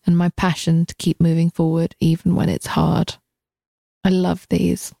sensitivity and my passion to keep moving forward even when it's hard. I love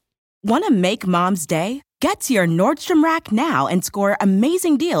these. Want to make Mom's Day? Get to your Nordstrom Rack now and score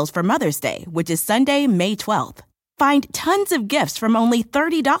amazing deals for Mother's Day, which is Sunday, May 12th. Find tons of gifts from only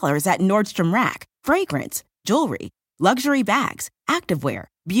 $30 at Nordstrom Rack. Fragrance, jewelry, luxury bags, activewear,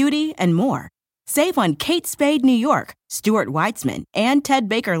 beauty, and more. Save on Kate Spade New York, Stuart Weitzman, and Ted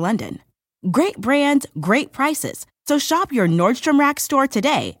Baker London. Great brands, great prices. So shop your Nordstrom Rack store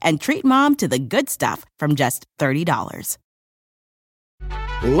today and treat Mom to the good stuff from just $30.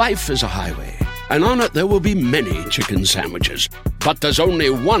 Life is a highway, and on it there will be many chicken sandwiches. But there's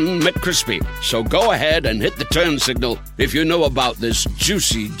only one McCrispy. So go ahead and hit the turn signal if you know about this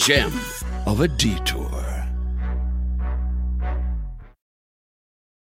juicy gem of a detour.